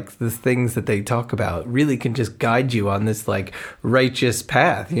lot of like the things that they talk about really can just guide you on this like righteous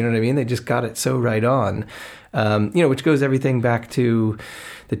path. You know what I mean? They just got it so right on. Which goes everything back to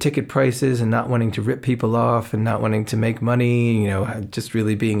the ticket prices and not wanting to rip people off and not wanting to make money, just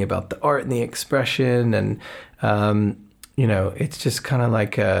really being about the art and the expression. And, it's just kind of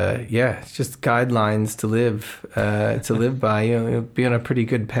like, it's just guidelines to live by, be on a pretty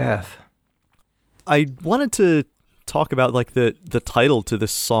good path. I wanted to talk about like the title to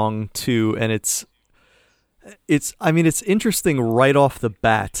this song too. And it's interesting right off the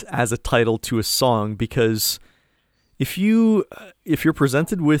bat as a title to a song, because if you're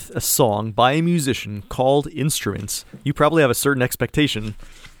presented with a song by a musician called Instruments, you probably have a certain expectation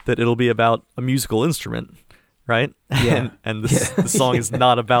that it'll be about a musical instrument, right? Yeah. and the song is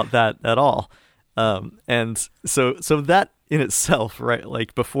not about that at all. And so that in itself, right,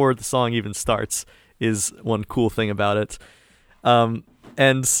 like before the song even starts, is one cool thing about it. And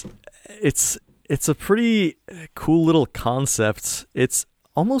it's a pretty cool little concept. It's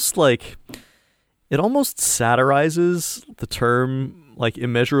almost like it almost satirizes the term like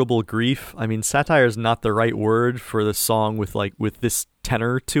immeasurable grief. I mean, satire is not the right word for the song with this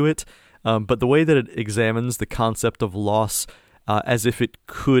tenor to it, but the way that it examines the concept of loss as if it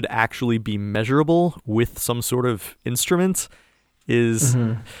could actually be measurable with some sort of instrument is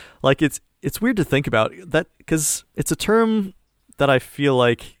like it's weird to think about that, because it's a term that I feel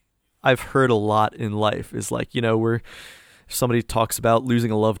like I've heard a lot in life. Is like, where somebody talks about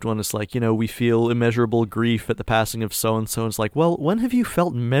losing a loved one, it's like, we feel immeasurable grief at the passing of so-and-so. It's like, well, when have you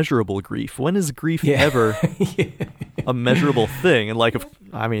felt measurable grief? When is grief ever a measurable thing? And like,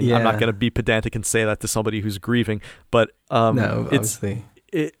 I'm not going to be pedantic and say that to somebody who's grieving, but no, obviously.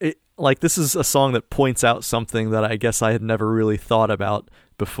 It like, this is a song that points out something that I guess I had never really thought about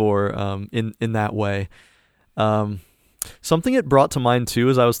before in that way. Something it brought to mind too,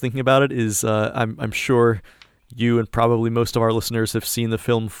 as I was thinking about it, is I'm sure you and probably most of our listeners have seen the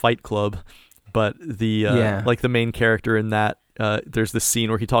film Fight Club, but like the main character in that, there's this scene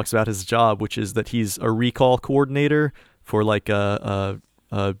where he talks about his job, which is that he's a recall coordinator for like a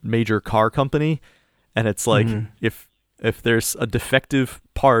major car company, and it's like if there's a defective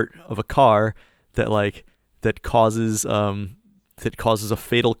part of a car that causes a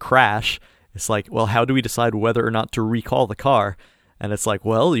fatal crash. It's like, well, how do we decide whether or not to recall the car? And it's like,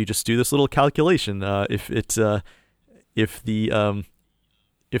 well, you just do this little calculation. If the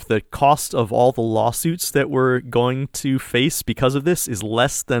cost of all the lawsuits that we're going to face because of this is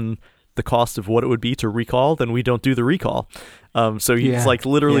less than the cost of what it would be to recall, then we don't do the recall. So he's like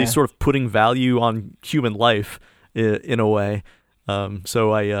literally sort of putting value on human life in a way.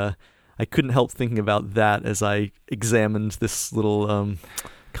 So I couldn't help thinking about that as I examined this little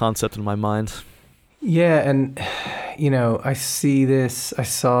concept in my mind. Yeah, and I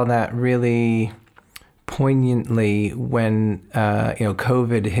saw that really poignantly when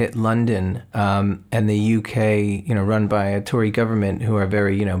COVID hit London, and the UK, run by a Tory government who are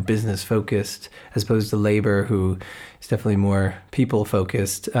very business focused, as opposed to Labour, who is definitely more people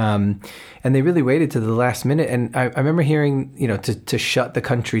focused, and they really waited to the last minute. And I remember hearing to shut the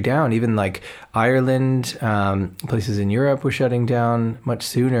country down. Even like Ireland, places in Europe were shutting down much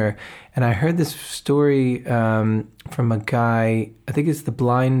sooner. And I heard this story from a guy, I think it's the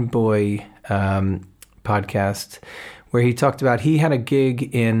Blind Boy podcast, where he talked about he had a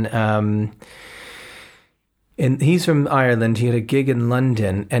gig in he's from Ireland. He had a gig in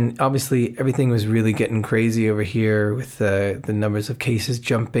London, and obviously everything was really getting crazy over here with the numbers of cases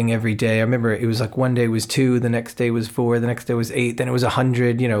jumping every day. I remember it was like one day was 2, the next day was 4, the next day was 8, then it was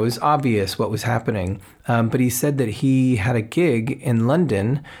 100. It was obvious what was happening. But he said that he had a gig in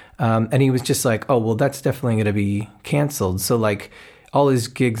London, and he was just like, oh, well, that's definitely going to be canceled. So like, all his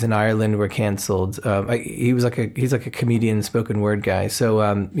gigs in Ireland were canceled. He's like a comedian, spoken word guy.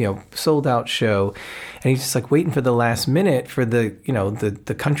 So, sold out show. And he's just like waiting for the last minute for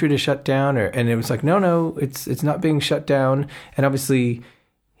the country to shut down. And it was like, no, it's not being shut down. And obviously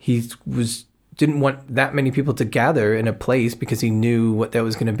he didn't want that many people to gather in a place because he knew what that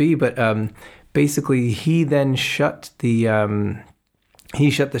was going to be. But basically he then shut the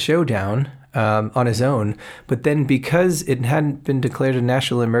show down on his own, but then because it hadn't been declared a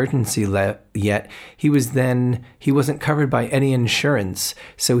national emergency yet, he wasn't covered by any insurance,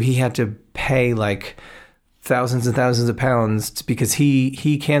 so he had to pay like thousands and thousands of pounds because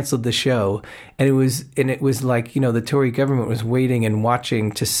he canceled the show, and it was like, the Tory government was waiting and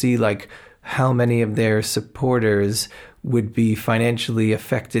watching to see like how many of their supporters would be financially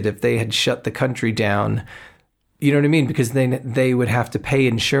affected if they had shut the country down. You know what I mean? Because then they would have to pay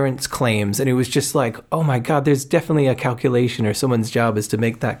insurance claims. And it was just like, oh my God, there's definitely a calculation, or someone's job is to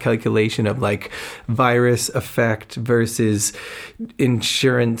make that calculation of like virus effect versus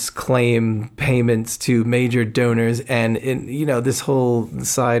insurance claim payments to major donors. And this whole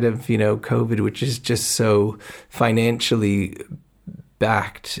side of, COVID, which is just so financially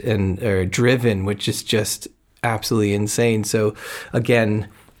backed or driven, which is just absolutely insane. So again,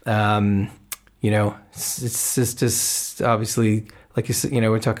 it's just obviously, like you said,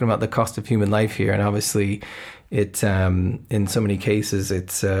 we're talking about the cost of human life here, and obviously, it in so many cases,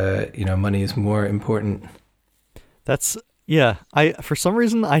 it's money is more important. That's for some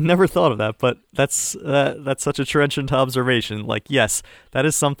reason I never thought of that, but that's such a trenchant observation. Like, yes, that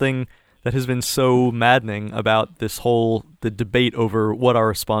is something that has been so maddening about the debate over what our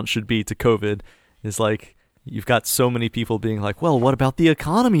response should be to COVID. Is like, you've got so many people being like, well, what about the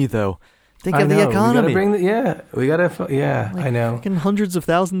economy though? Think of the economy. We gotta. I know. Hundreds of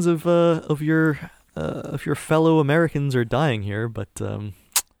thousands of your fellow Americans are dying here, but. And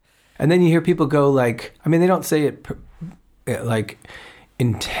then you hear people go like, I mean, they don't say it like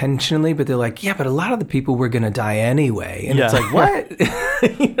intentionally, but they're like, yeah, but a lot of the people were gonna die anyway, and it's like,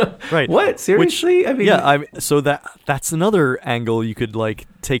 what? Right? What? Seriously? So that's another angle you could like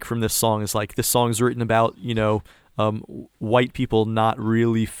take from this song. Is like, this song's written about white people not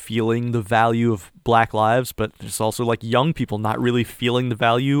really feeling the value of black lives, but there's also like young people not really feeling the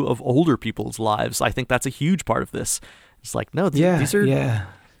value of older people's lives. I think that's a huge part of this. It's like, no, these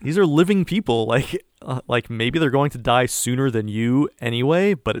are living people. Like maybe they're going to die sooner than you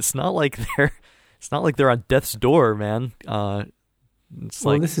anyway, but it's not like they're on death's door, man.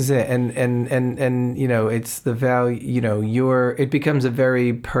 This is it, and it's the value. It becomes a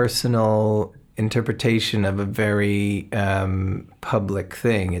very personal interpretation of a very public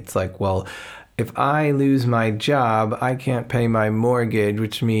thing. It's like, well, if I lose my job, I can't pay my mortgage,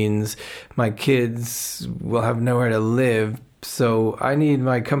 which means my kids will have nowhere to live. So I need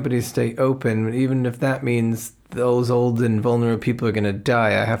my company to stay open, even if that means those old and vulnerable people are going to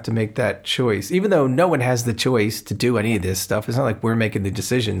die. I have to make that choice, even though no one has the choice to do any of this stuff. It's not like we're making the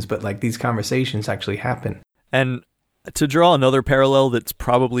decisions, but like these conversations actually happen. And to draw another parallel that's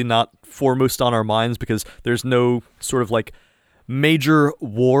probably not foremost on our minds, because there's no sort of like major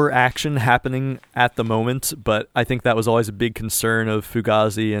war action happening at the moment, but I think that was always a big concern of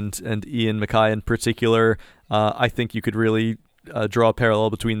Fugazi and Ian MacKaye in particular. I think you could really draw a parallel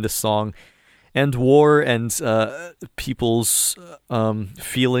between this song and war, and people's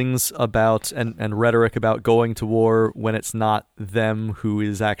feelings about and rhetoric about going to war when it's not them who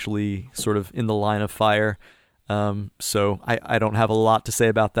is actually sort of in the line of fire. So I don't have a lot to say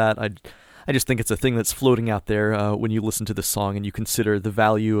about that. I just think it's a thing that's floating out there when you listen to this song and you consider the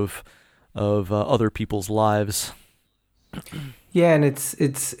value of other people's lives. Yeah, and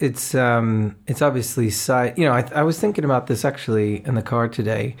it's obviously I was thinking about this actually in the car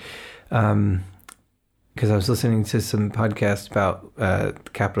today, because I was listening to some podcast about the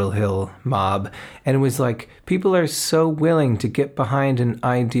Capitol Hill mob, and it was like, people are so willing to get behind an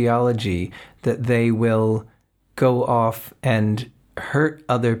ideology that they will go off and hurt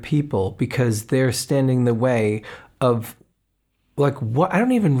other people because they're standing in the way of, like, what? I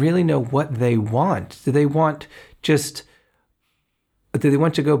don't even really know what they want. Do they want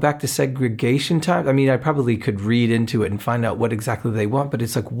to go back to segregation time? I mean, I probably could read into it and find out what exactly they want, but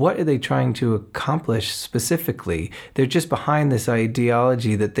it's like, what are they trying to accomplish specifically? They're just behind this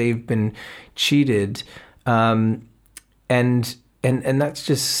ideology that they've been cheated, and that's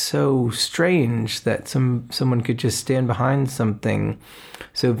just so strange that someone could just stand behind something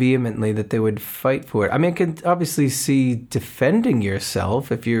so vehemently that they would fight for it. I mean, I could obviously see defending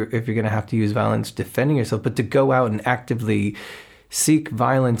yourself if you're going to have to use violence, defending yourself, but to go out and actively seek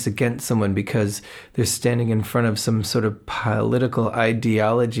violence against someone because they're standing in front of some sort of political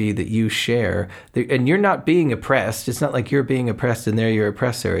ideology that you share. And you're not being oppressed. It's not like you're being oppressed and they're your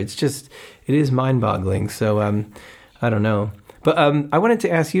oppressor. It's just, it is mind-boggling. So I don't know. But I wanted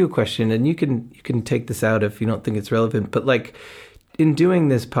to ask you a question, and you can take this out if you don't think it's relevant. But like in doing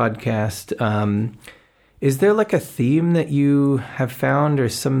this podcast, is there like a theme that you have found, or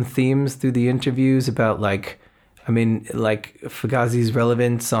some themes through the interviews about like Fugazi's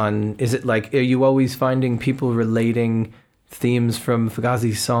relevance on, is it like, are you always finding people relating themes from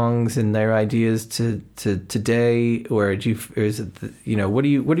Fugazi songs and their ideas to today, or is it, what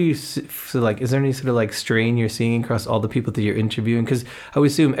do you so like, is there any sort of like strain you're seeing across all the people that you're interviewing? Because I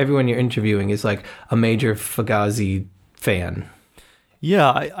would assume everyone you're interviewing is like a major Fugazi fan. Yeah,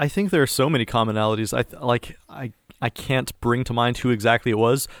 I think there are so many commonalities. I can't bring to mind who exactly it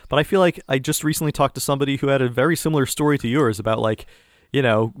was, but I feel like I just recently talked to somebody who had a very similar story to yours about like,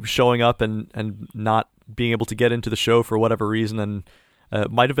 showing up and not being able to get into the show for whatever reason, and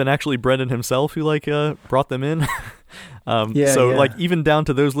might have been actually Brendan himself who brought them in. Like even down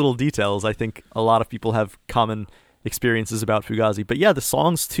to those little details, I think a lot of people have common experiences about Fugazi. But yeah, the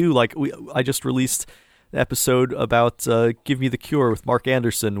songs too. Like I just released the episode about "Give Me the Cure" with Mark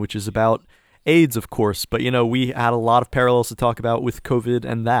Anderson, which is about AIDS, of course, but we had a lot of parallels to talk about with COVID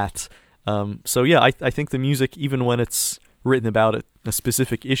and that. So yeah, I think the music, even when it's written about a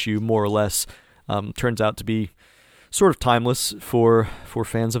specific issue, more or less, turns out to be sort of timeless for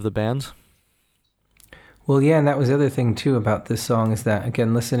fans of the band. Well, yeah, and that was the other thing too about this song is that,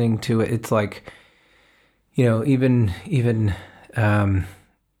 again, listening to it, it's like, even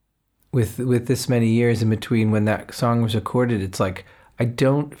with this many years in between when that song was recorded, it's like, I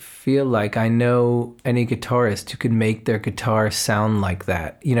don't feel like I know any guitarist who can make their guitar sound like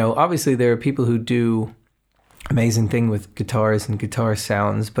that. Obviously there are people who do amazing thing with guitars and guitar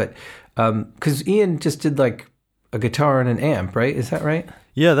sounds, but because Ian just did like a guitar and an amp, right? Is that right?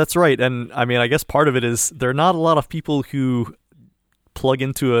 Yeah, that's right. And I mean, I guess part of it is there are not a lot of people who plug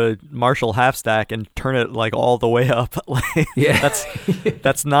into a Marshall half stack and turn it like all the way up. Yeah,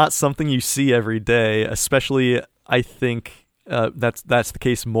 that's not something you see every day, especially I think. That's the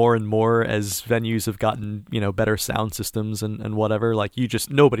case more and more as venues have gotten better sound systems and whatever. Like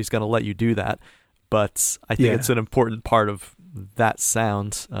nobody's going to let you do that, but I think it's an important part of that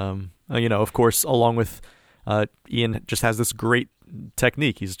sound. Of course, along with Ian, just has this great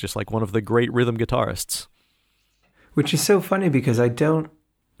technique. He's just like one of the great rhythm guitarists. Which is so funny because I don't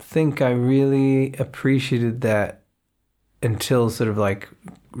think I really appreciated that until sort of like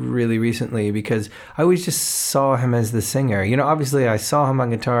really recently, because I always just saw him as the singer. Obviously I saw him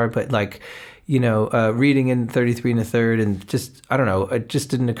on guitar, but like, reading in 33 1/3 and just, I don't know, it just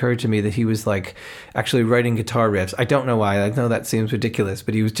didn't occur to me that he was like actually writing guitar riffs. I don't know why. I know that seems ridiculous,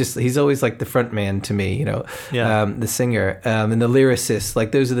 but he's always like the front man to me, the singer, and the lyricist.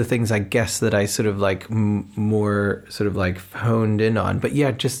 Like those are the things I guess that I sort of like more sort of like honed in on. But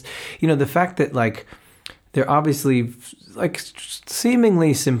yeah, just, the fact that like, they're obviously like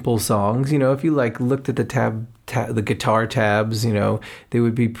seemingly simple songs. If you like looked at the guitar tabs, they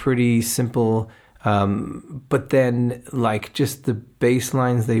would be pretty simple. But then like just the bass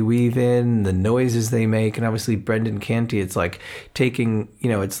lines they weave in, the noises they make, and obviously Brendan Canty, it's like taking,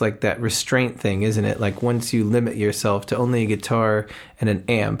 it's like that restraint thing, isn't it? Like once you limit yourself to only a guitar and an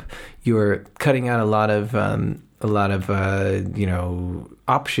amp, you're cutting out a lot of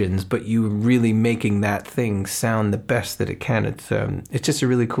options, but you really making that thing sound the best that it can. It's just a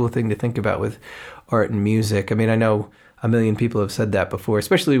really cool thing to think about with art and music. I mean, I know a million people have said that before,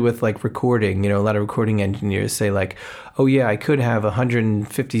 especially with like recording. A lot of recording engineers say like, oh yeah, I could have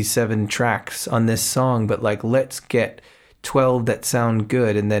 157 tracks on this song, but like let's get 12 that sound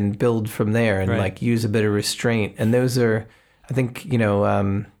good and then build from there and like use a bit of restraint. And those are, I think,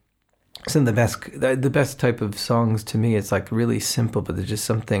 some of the best type of songs to me. It's like really simple, but there's just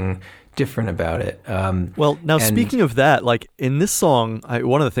something different about it. Speaking of that, like in this song,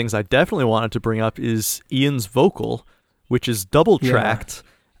 one of the things I definitely wanted to bring up is Ian's vocal, which is double tracked.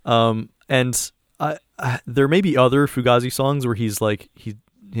 Yeah. And there may be other Fugazi songs where he's like he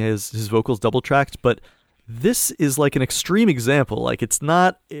has his vocals double tracked, but this is like an extreme example. Like it's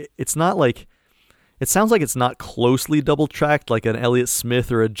not like. It sounds like it's not closely double-tracked like an Elliott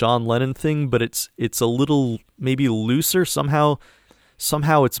Smith or a John Lennon thing, but it's a little maybe looser. Somehow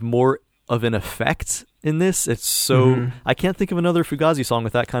it's more of an effect in this. It's so I can't think of another Fugazi song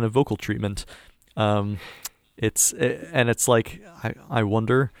with that kind of vocal treatment. It's like I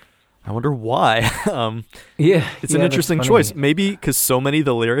wonder I wonder why. It's an interesting choice. Maybe because so many of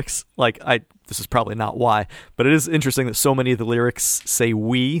the lyrics, this is probably not why, but it is interesting that so many of the lyrics say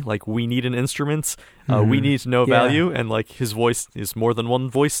we, like we need an instrument, we need to know value, and like his voice is more than one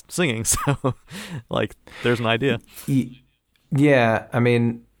voice singing, so like there's an idea. Yeah, I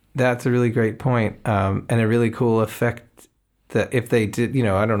mean, that's a really great point, and a really cool effect that if they did,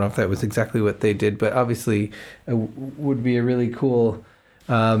 I don't know if that was exactly what they did, but obviously it would be a really cool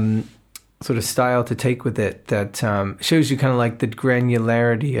sort of style to take with it that shows you kind of like the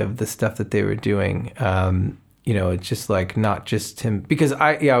granularity of the stuff that they were doing. It's just like not just him, because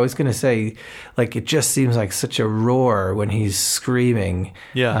I was going to say, like, it just seems like such a roar when he's screaming.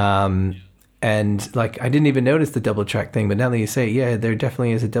 Yeah. And like, I didn't even notice the double track thing, but now that you say it, yeah, there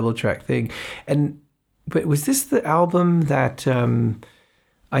definitely is a double track thing. But was this the album that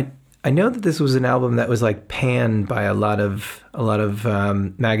I know that this was an album that was like panned by a lot of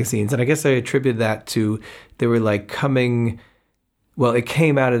magazines, and I guess I attribute that to they were like coming. Well, it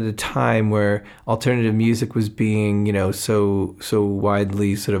came out at a time where alternative music was being, so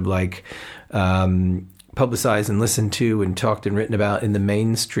widely sort of like publicized and listened to and talked and written about in the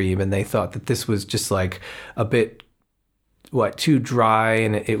mainstream, and they thought that this was just like a bit too dry,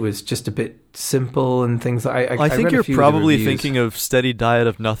 and it was just a bit simple and things. I think you're probably thinking of Steady Diet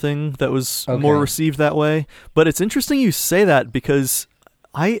of Nothing that was more received that way. But it's interesting you say that, because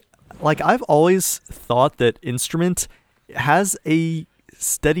I've always thought that Instrument has a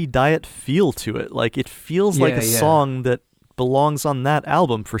Steady Diet feel to it. Like it feels like a song that belongs on that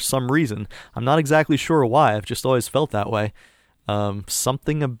album for some reason. I'm not exactly sure why. I've just always felt that way.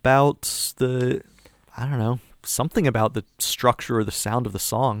 Something about something about the structure or the sound of the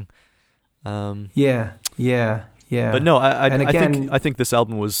song. Yeah. But no, I think this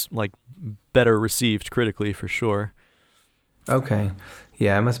album was like better received critically for sure. Okay.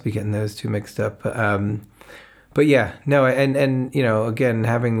 Yeah, I must be getting those two mixed up. But yeah, no, and again,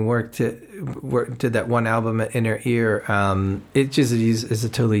 having did that one album at Inner Ear, it just is a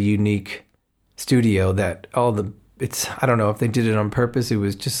totally unique studio that I don't know if they did it on purpose. It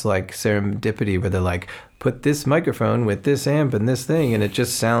was just like serendipity where they're like, put this microphone with this amp and this thing, and it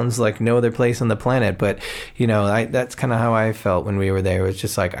just sounds like no other place on the planet. But, that's kind of how I felt when we were there. It was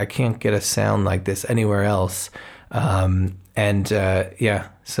just like, I can't get a sound like this anywhere else.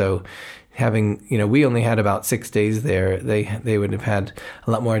 So having, we only had about 6 days there. They would have had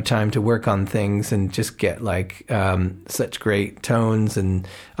a lot more time to work on things and just get like such great tones, and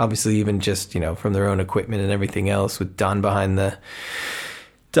obviously even just, from their own equipment and everything else, with Don behind the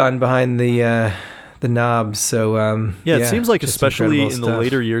knobs. So it seems like especially in the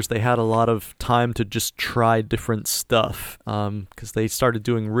later years they had a lot of time to just try different stuff, because they started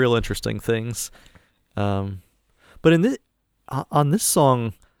doing real interesting things. But on this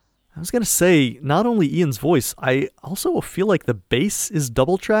song, I was going to say, not only Ian's voice, I also feel like the bass is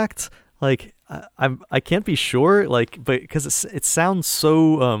double tracked. Like I can't be sure, like, but because it sounds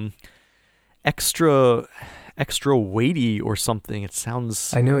so extra weighty or something. It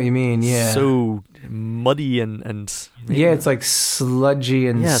sounds, I know what you mean. Yeah, so muddy and maybe, it's like sludgy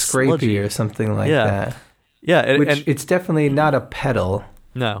and scrapey sludgy. Or something like that. Yeah, and it's definitely not a pedal.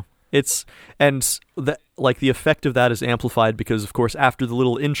 No. The effect of that is amplified because, of course, after the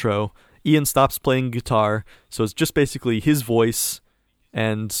little intro, Ian stops playing guitar, so it's just basically his voice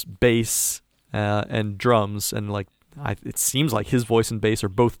and bass and drums, and like it seems like his voice and bass are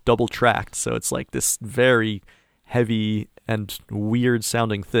both double tracked, so it's like this very heavy and weird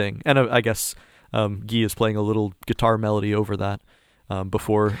sounding thing. And I guess Guy is playing a little guitar melody over that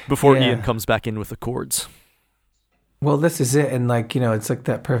before Ian comes back in with the chords. Well, this is it. And like, it's like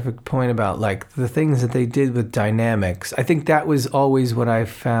that perfect point about like the things that they did with dynamics. I think that was always what I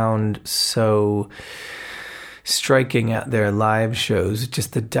found so striking at their live shows,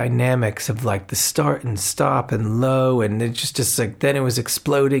 just the dynamics of like the start and stop and low, and it just like then it was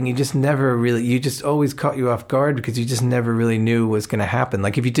exploding. You just always caught you off guard because you just never really knew what was going to happen.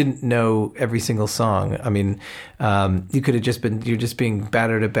 Like if you didn't know every single song, I mean, you could have just you're just being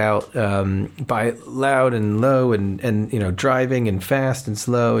battered about by loud and low and driving and fast and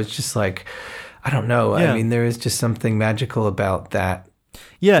slow. It's just like, I don't know. Yeah. I mean, there is just something magical about that.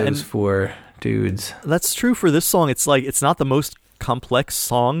 Yeah, those four dudes. That's true for this song. It's like it's not the most complex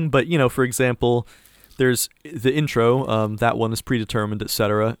song, but for example, there's the intro, that one is predetermined,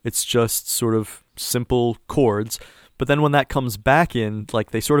 etc. It's just sort of simple chords, but then when that comes back in, like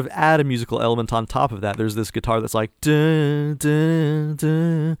they sort of add a musical element on top of that. There's this guitar that's like dun, dun,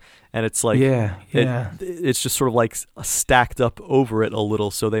 dun, and it's like it's just sort of like stacked up over it a little,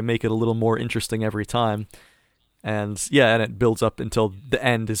 so they make it a little more interesting every time. And and it builds up until the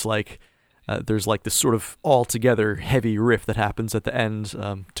end is like there's like this sort of all-together heavy riff that happens at the end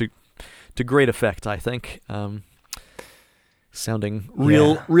to great effect, I think. Sounding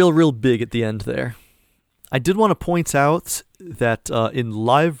real big at the end there. I did want to point out that in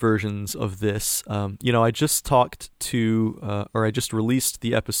live versions of this, I just talked to, or I just released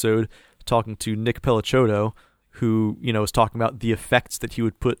the episode talking to Nick Pellicciotto, who, was talking about the effects that he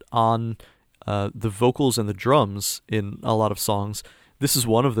would put on the vocals and the drums in a lot of songs. This is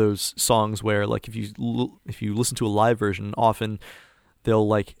one of those songs where, like, if you listen to a live version, often they'll,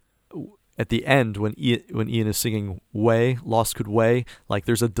 like, at the end when Ian is singing "Way," "Lost Could Way," like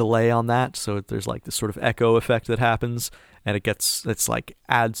there's a delay on that, so there's like this sort of echo effect that happens, and it's like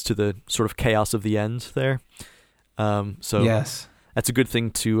adds to the sort of chaos of the end there. So yes, that's a good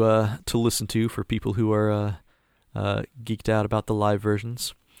thing to listen to for people who are geeked out about the live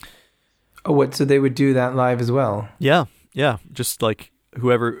versions. Oh, what? So they would do that live as well? Yeah. Just like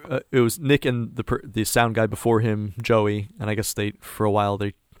whoever it was, Nick and the sound guy before him, Joey, and I guess for a while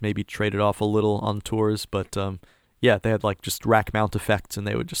they maybe traded off a little on tours, but they had like just rack mount effects, and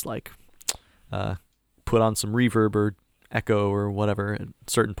they would just like put on some reverb or echo or whatever at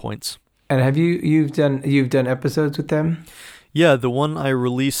certain points. And have you've done episodes with them? Yeah, the one I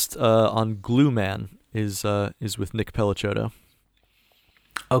released on Glue Man is with Nick Pellicciotto.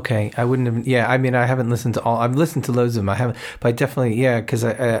 Okay, I wouldn't have. Yeah, I mean, I haven't listened to all. I've listened to loads of them. I haven't, but I definitely, because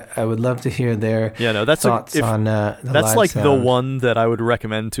I would love to hear their thoughts on the that's live like sound. The one that I would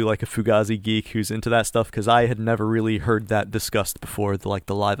recommend to like a Fugazi geek who's into that stuff, because I had never really heard that discussed before, the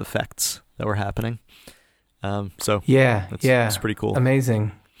live effects that were happening. So it's pretty cool.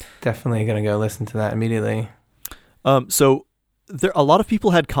 Amazing. Definitely gonna go listen to that immediately. So a lot of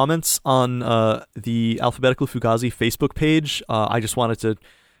people had comments on the Alphabetical Fugazi Facebook page. I just wanted to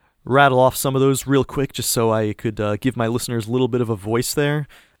rattle off some of those real quick just so I could give my listeners a little bit of a voice there.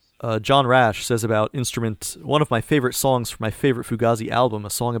 John Rash says about Instrument, one of my favorite songs from my favorite Fugazi album, a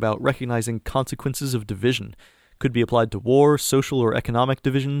song about recognizing consequences of division. Could be applied to war, social or economic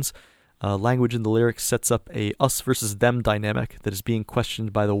divisions. Language in the lyrics sets up a us versus them dynamic that is being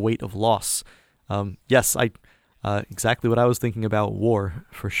questioned by the weight of loss. Yes, exactly what I was thinking about war,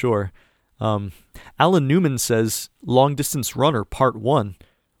 for sure. Alan Newman says Long Distance Runner Part 1,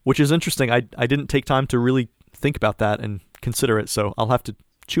 which is interesting. I didn't take time to really think about that and consider it, so I'll have to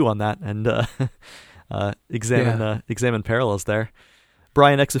chew on that and examine parallels there.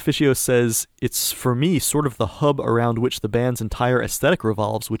 Brian Ex Officio says, it's for me sort of the hub around which the band's entire aesthetic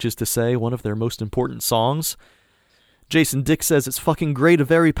revolves, which is to say, one of their most important songs. Jason Dick says, it's fucking great, a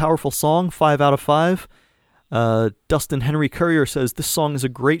very powerful song, 5 out of 5. Dustin Henry Courier says, this song is a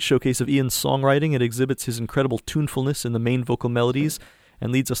great showcase of Ian's songwriting. It exhibits his incredible tunefulness in the main vocal melodies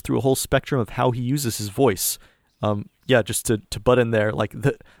and leads us through a whole spectrum of how he uses his voice. Just to butt in there, like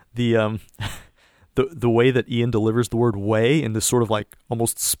the way that Ian delivers the word way in this sort of like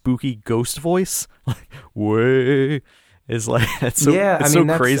almost spooky ghost voice, like way, is like it's so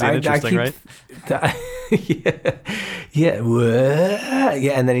crazy and interesting, right?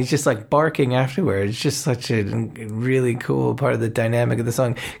 And then he's just like barking afterwards. It's just such a really cool part of the dynamic of the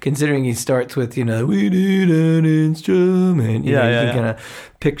song, considering he starts with, we need an instrument. You can kind of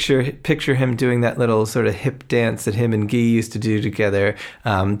picture him doing that little sort of hip dance that him and Guy used to do together,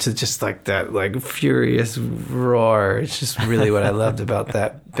 to just like that like furious roar. It's just really what I loved about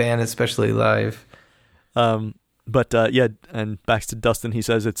that band, especially live. And back to Dustin, he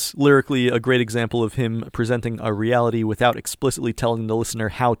says it's lyrically a great example of him presenting a reality without explicitly telling the listener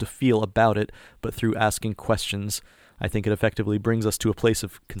how to feel about it, but through asking questions. I think it effectively brings us to a place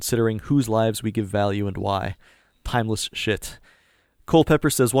of considering whose lives we give value and why. Timeless shit. Cole Pepper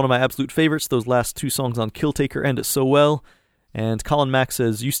says, one of my absolute favorites, those last 2 songs on Killtaker end it so well. And Colin Mack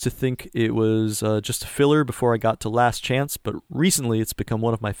says, used to think it was just a filler before I got to Last Chance, but recently it's become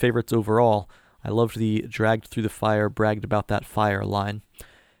one of my favorites overall. I loved the dragged through the fire, bragged about that fire line.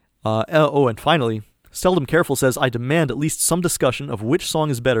 And finally, Seldom Careful says, I demand at least some discussion of which song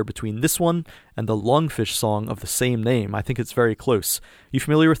is better between this one and the Lungfish song of the same name. I think it's very close. You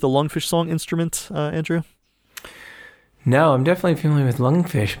familiar with the Lungfish song, Instrument, Andrew? No, I'm definitely familiar with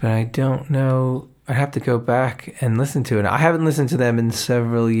Lungfish, but I don't know. I have to go back and listen to it. I haven't listened to them in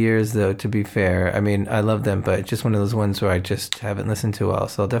several years, though, to be fair. I mean, I love them, but it's just one of those ones where I just haven't listened to a while,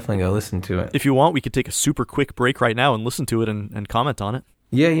 so I'll definitely go listen to it. If you want, we could take a super quick break right now and listen to it and comment on it.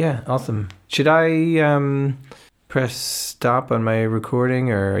 Yeah, awesome. Should I press stop on my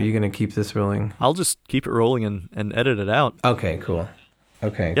recording, or are you going to keep this rolling? I'll just keep it rolling and edit it out. Okay, cool.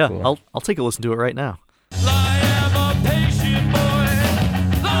 Yeah, cool. I'll take a listen to it right now.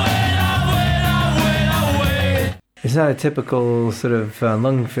 It's not a typical sort of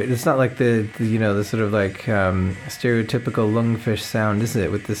lungfish. It's not like the sort of like stereotypical lungfish sound, isn't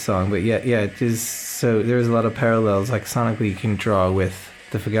it, with this song? But yeah, it is. So there's a lot of parallels, like sonically, you can draw with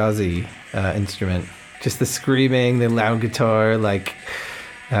the Fugazi instrument. Just the screaming, the loud guitar, like.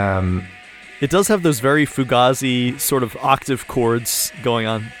 It does have those very Fugazi sort of octave chords going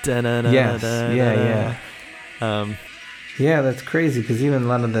on. Yes, yeah. Yeah, that's crazy, because even a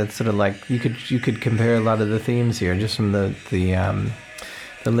lot of the sort of like you could compare a lot of the themes here just from the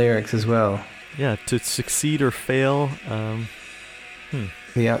lyrics as well. Yeah, to succeed or fail.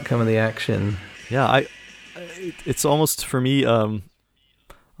 The outcome of the action. Yeah, it's almost for me. The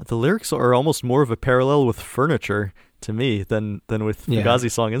lyrics are almost more of a parallel with Furniture to me than with Fugazi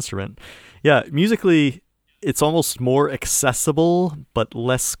Song Instrument. Yeah, musically, it's almost more accessible but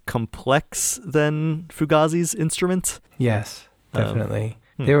less complex than Fugazi's Instrument. Yes, definitely.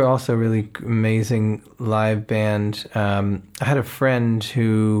 They were also really amazing live band. I had a friend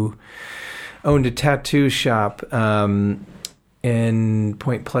who owned a tattoo shop in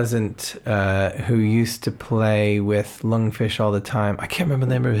Point Pleasant who used to play with Lungfish all the time. I can't remember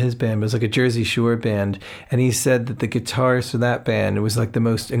the name of his band, but it was like a Jersey Shore band. And he said that the guitarist for that band was like the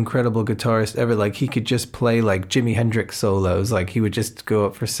most incredible guitarist ever. Like he could just play like Jimi Hendrix solos. Like he would just go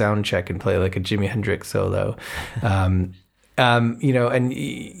up for sound check and play like a Jimi Hendrix solo. And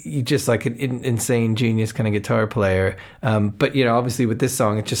you just like an insane genius kind of guitar player. But, obviously with this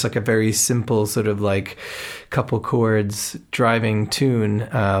song, it's just like a very simple sort of like couple chords driving tune,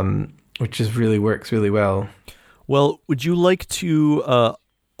 which just really works really well. Well, would you like to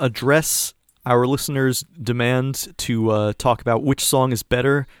address our listeners' demand to talk about which song is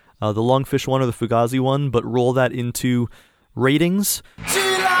better, the Lungfish one or the Fugazi one, but roll that into ratings? Do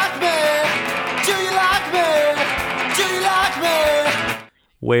you like me? Do you like me?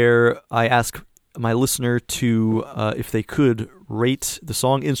 Where I ask my listener to, if they could, rate the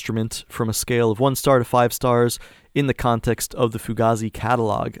song Instrument from a scale of 1 star to 5 stars in the context of the Fugazi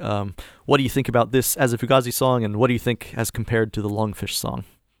catalog. What do you think about this as a Fugazi song, and what do you think as compared to the Lungfish song?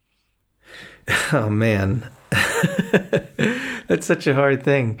 Oh, man. That's such a hard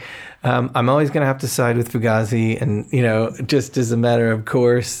thing. I'm always going to have to side with Fugazi, and, just as a matter of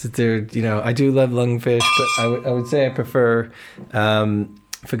course, I do love Lungfish, but I would say I prefer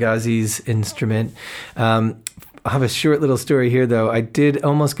Fugazi's Instrument. I have a short little story here, though. I did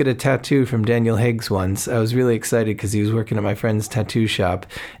almost get a tattoo from Daniel Higgs once. I was really excited because he was working at my friend's tattoo shop.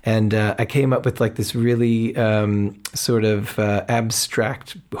 And I came up with like this really sort of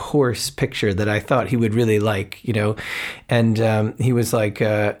abstract horse picture that I thought he would really like, And he was like...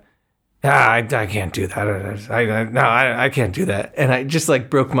 I can't do that. I can't do that. And I just like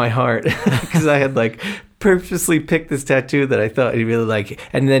broke my heart because I had like purposely picked this tattoo that I thought he'd really like.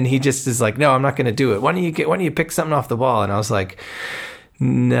 And then he just is like, no, I'm not going to do it. Why don't you pick something off the wall? And I was like,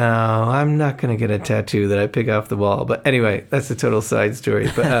 no, I'm not going to get a tattoo that I pick off the wall. But anyway, that's a total side story.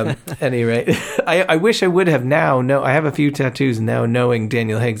 But at any rate, I wish I would have now. No, I have a few tattoos now knowing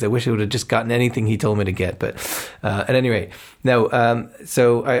Daniel Higgs. I wish I would have just gotten anything he told me to get. But at any rate, no.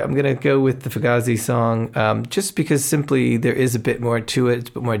 So I'm going to go with the Fugazi song just because simply there is a bit more to it. It's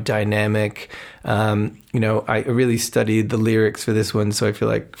a bit more dynamic. I really studied the lyrics for this one, so I feel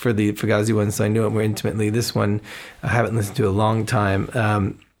like for the Fugazi one, so I knew it more intimately. This one, I haven't listened to a long time.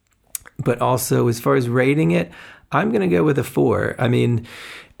 But also, as far as rating it, I'm going to go with a 4. I mean,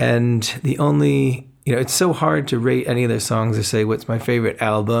 and the only... it's so hard to rate any of their songs or say what's my favorite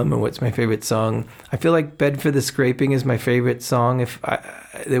album or what's my favorite song. I feel like Bed for the Scraping is my favorite song.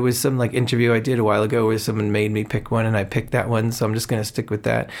 There was some like interview I did a while ago where someone made me pick one and I picked that one, so I'm just going to stick with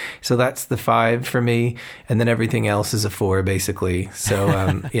that. So that's the 5 for me, and then everything else is a 4 basically.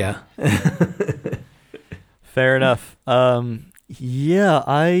 So yeah. Fair enough. Yeah,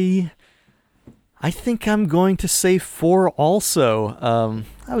 I think I'm going to say 4 also.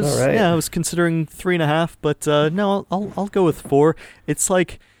 I was considering 3.5, but no, I'll go with 4. It's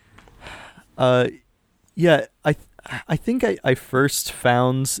like, I think I first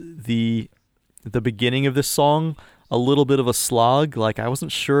found the beginning of this song a little bit of a slog. Like I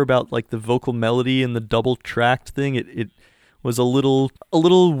wasn't sure about like the vocal melody and the double tracked thing. It was a little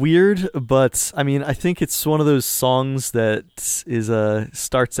weird, but I mean, I think it's one of those songs that is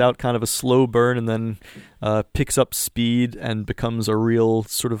starts out kind of a slow burn and then picks up speed and becomes a real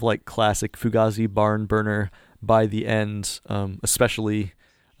sort of like classic Fugazi barn burner by the end, especially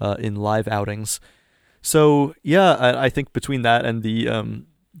in live outings. So yeah, I think between that and the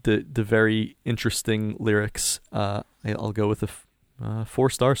very interesting lyrics, I'll go with a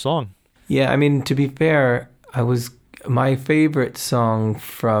 4-star song. Yeah, I mean, to be fair, I was my favorite song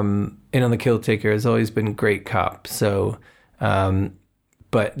from In on the Kill Taker has always been Great Cop. So,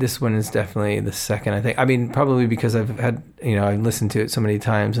 but this one is definitely the second, I think. I mean, probably because I've had, I've listened to it so many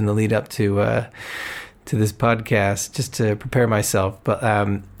times in the lead up to this podcast just to prepare myself. But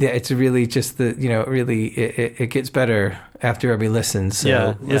it's really just it gets better after every listen.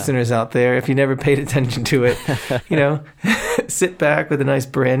 So listeners out there, if you never paid attention to it, sit back with a nice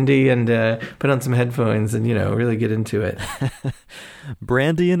brandy and put on some headphones and, really get into it.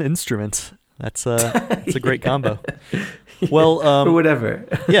 Brandy and instruments. That's a great combo. Well, or whatever.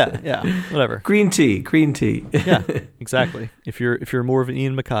 Whatever. Green tea. Yeah, exactly. If you're more of an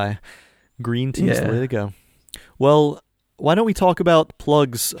Ian MacKaye, green tea is the way to go. Well, why don't we talk about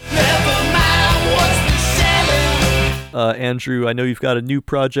plugs? Andrew, I know you've got a new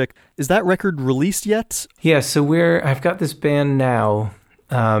project. Is that record released yet? Yeah, so I've got this band now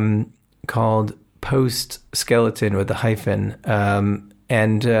called Post Skeleton with a hyphen,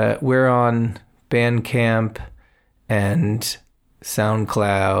 and we're on Bandcamp and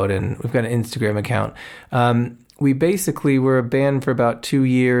SoundCloud, and we've got an Instagram account. We basically were a band for about 2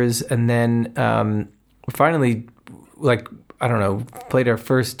 years, and then finally, played our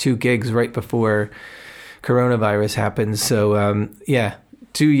first 2 gigs right before coronavirus happened. So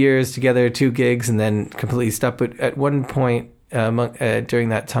 2 years together, 2 gigs, and then completely stopped. But at one point during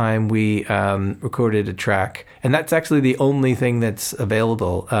that time, we recorded a track, and that's actually the only thing that's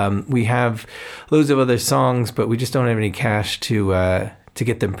available. We have loads of other songs, but we just don't have any cash to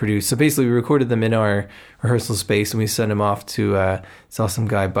get them produced. So basically, we recorded them in our rehearsal space, and we sent them off to this awesome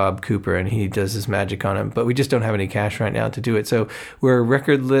guy, Bob Cooper, and he does his magic on them. But we just don't have any cash right now to do it. So we're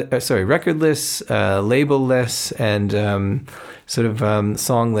recordless, label-less, and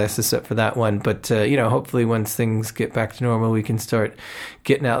songless, except for that one. But hopefully, once things get back to normal, we can start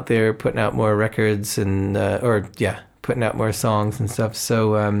getting out there, putting out more records, and putting out more songs and stuff.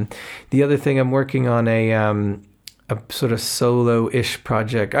 So the other thing, I'm working on a sort of solo-ish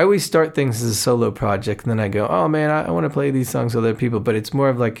project. I always start things as a solo project, and then I go, oh man, I want to play these songs with other people, but it's more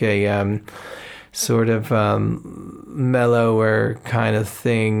of like a mellower kind of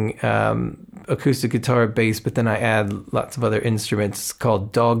thing, acoustic guitar, bass, but then I add lots of other instruments. It's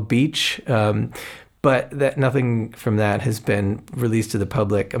called Dog Beach, but that nothing from that has been released to the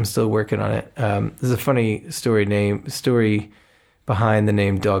public. I'm still working on it. There's a funny story behind the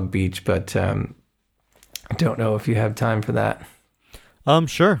name Dog Beach, but I don't know if you have time for that.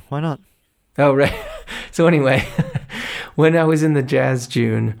 Sure. Why not? Oh, right. So anyway, when I was in the Jazz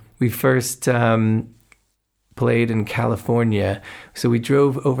June, we first played in California. So we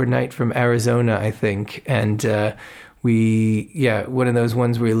drove overnight from Arizona, I think. And one of those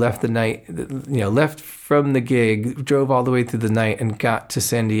ones where we left the night, left from the gig, drove all the way through the night and got to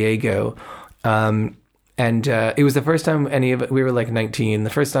San Diego. And it was the first time we were like 19, the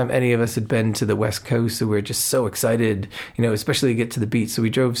first time any of us had been to the West Coast. So we were just so excited, especially to get to the beach. So we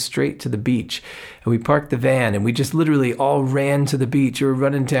drove straight to the beach and we parked the van and we just literally all ran to the beach. We were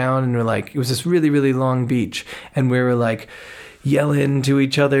running down and it was this really, really long beach. And we were like yelling to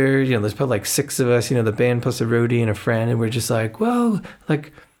each other, there's probably like 6 of us, the band plus a roadie and a friend. And we're just like, well,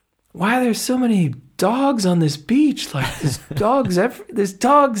 like, why are there so many dogs on this beach? Like, there's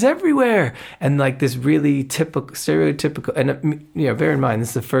dogs everywhere. And like this really stereotypical, and bear in mind, this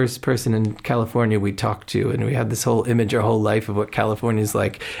is the first person in California we talked to, and we had this whole image our whole life of what California's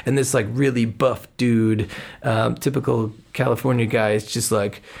like. And this like really buff dude, typical California guy, is just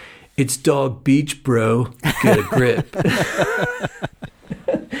like, it's Dog Beach, bro. Get a grip.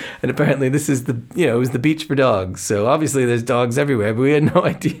 And apparently this is it was the beach for dogs. So obviously there's dogs everywhere, but we had no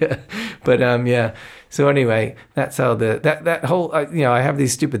idea. But so anyway, that's how that whole, I have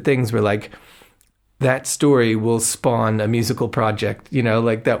these stupid things where like that story will spawn a musical project,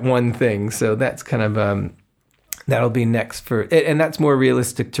 like that one thing. So that's kind of, that'll be next and that's more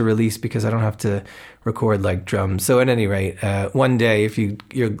realistic to release because I don't have to record like drums. So at any rate, one day if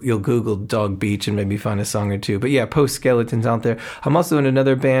you'll Google Dog Beach and maybe find a song or two. But yeah, Post Skeleton's out there. I'm also in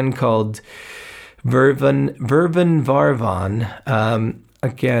another band called Vervan Varvan.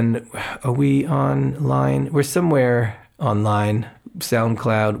 Again, are we online? We're somewhere online.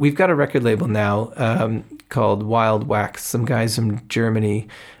 SoundCloud. We've got a record label now called Wild Wax. Some guys from Germany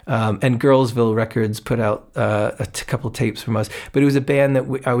and Girlsville Records put out a couple tapes from us. But it was a band that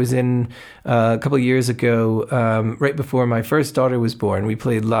I was in a couple of years ago, right before my first daughter was born. We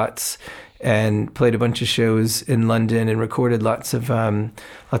played lots and played a bunch of shows in London and recorded lots of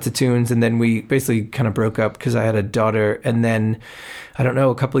tunes. And then we basically kind of broke up because I had a daughter. And then, I don't know,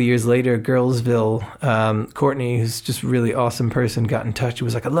 a couple of years later, Girlsville, Courtney, who's just a really awesome person, got in touch. It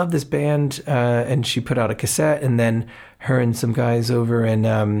was like, I love this band. And she put out a cassette, and then her and some guys over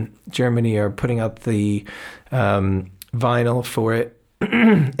in Germany are putting out the vinyl for it.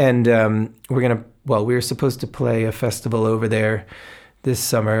 And we were supposed to play a festival over there this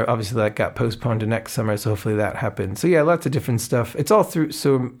summer. Obviously that got postponed to next summer, so hopefully that happens. So yeah, lots of different stuff. It's all through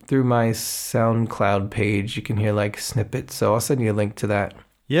my SoundCloud page. You can hear like snippets, so I'll send you a link to that.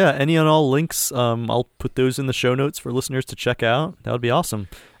 Yeah, any and all links, I'll put those in the show notes for listeners to check out. That would be awesome.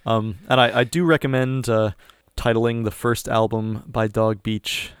 And I do recommend titling the first album by Dog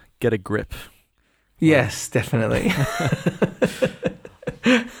Beach, Get a Grip. Yes, definitely.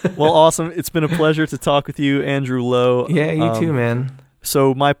 Well, awesome. It's been a pleasure to talk with you, Andrew Lowe. Yeah, you too, man.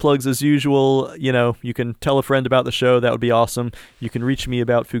 So my plugs as usual, you can tell a friend about the show. That would be awesome. You can reach me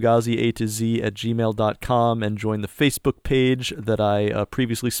about fugazi@gmail.com and join the Facebook page that I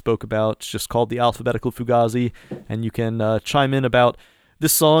previously spoke about. It's just called The Alphabetical Fugazi. And you can chime in about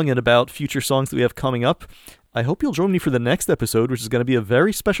this song and about future songs that we have coming up. I hope you'll join me for the next episode, which is going to be a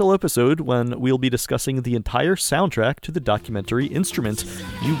very special episode when we'll be discussing the entire soundtrack to the documentary Instrument.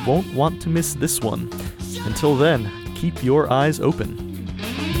 You won't want to miss this one. Until then, keep your eyes open.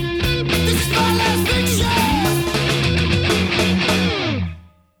 This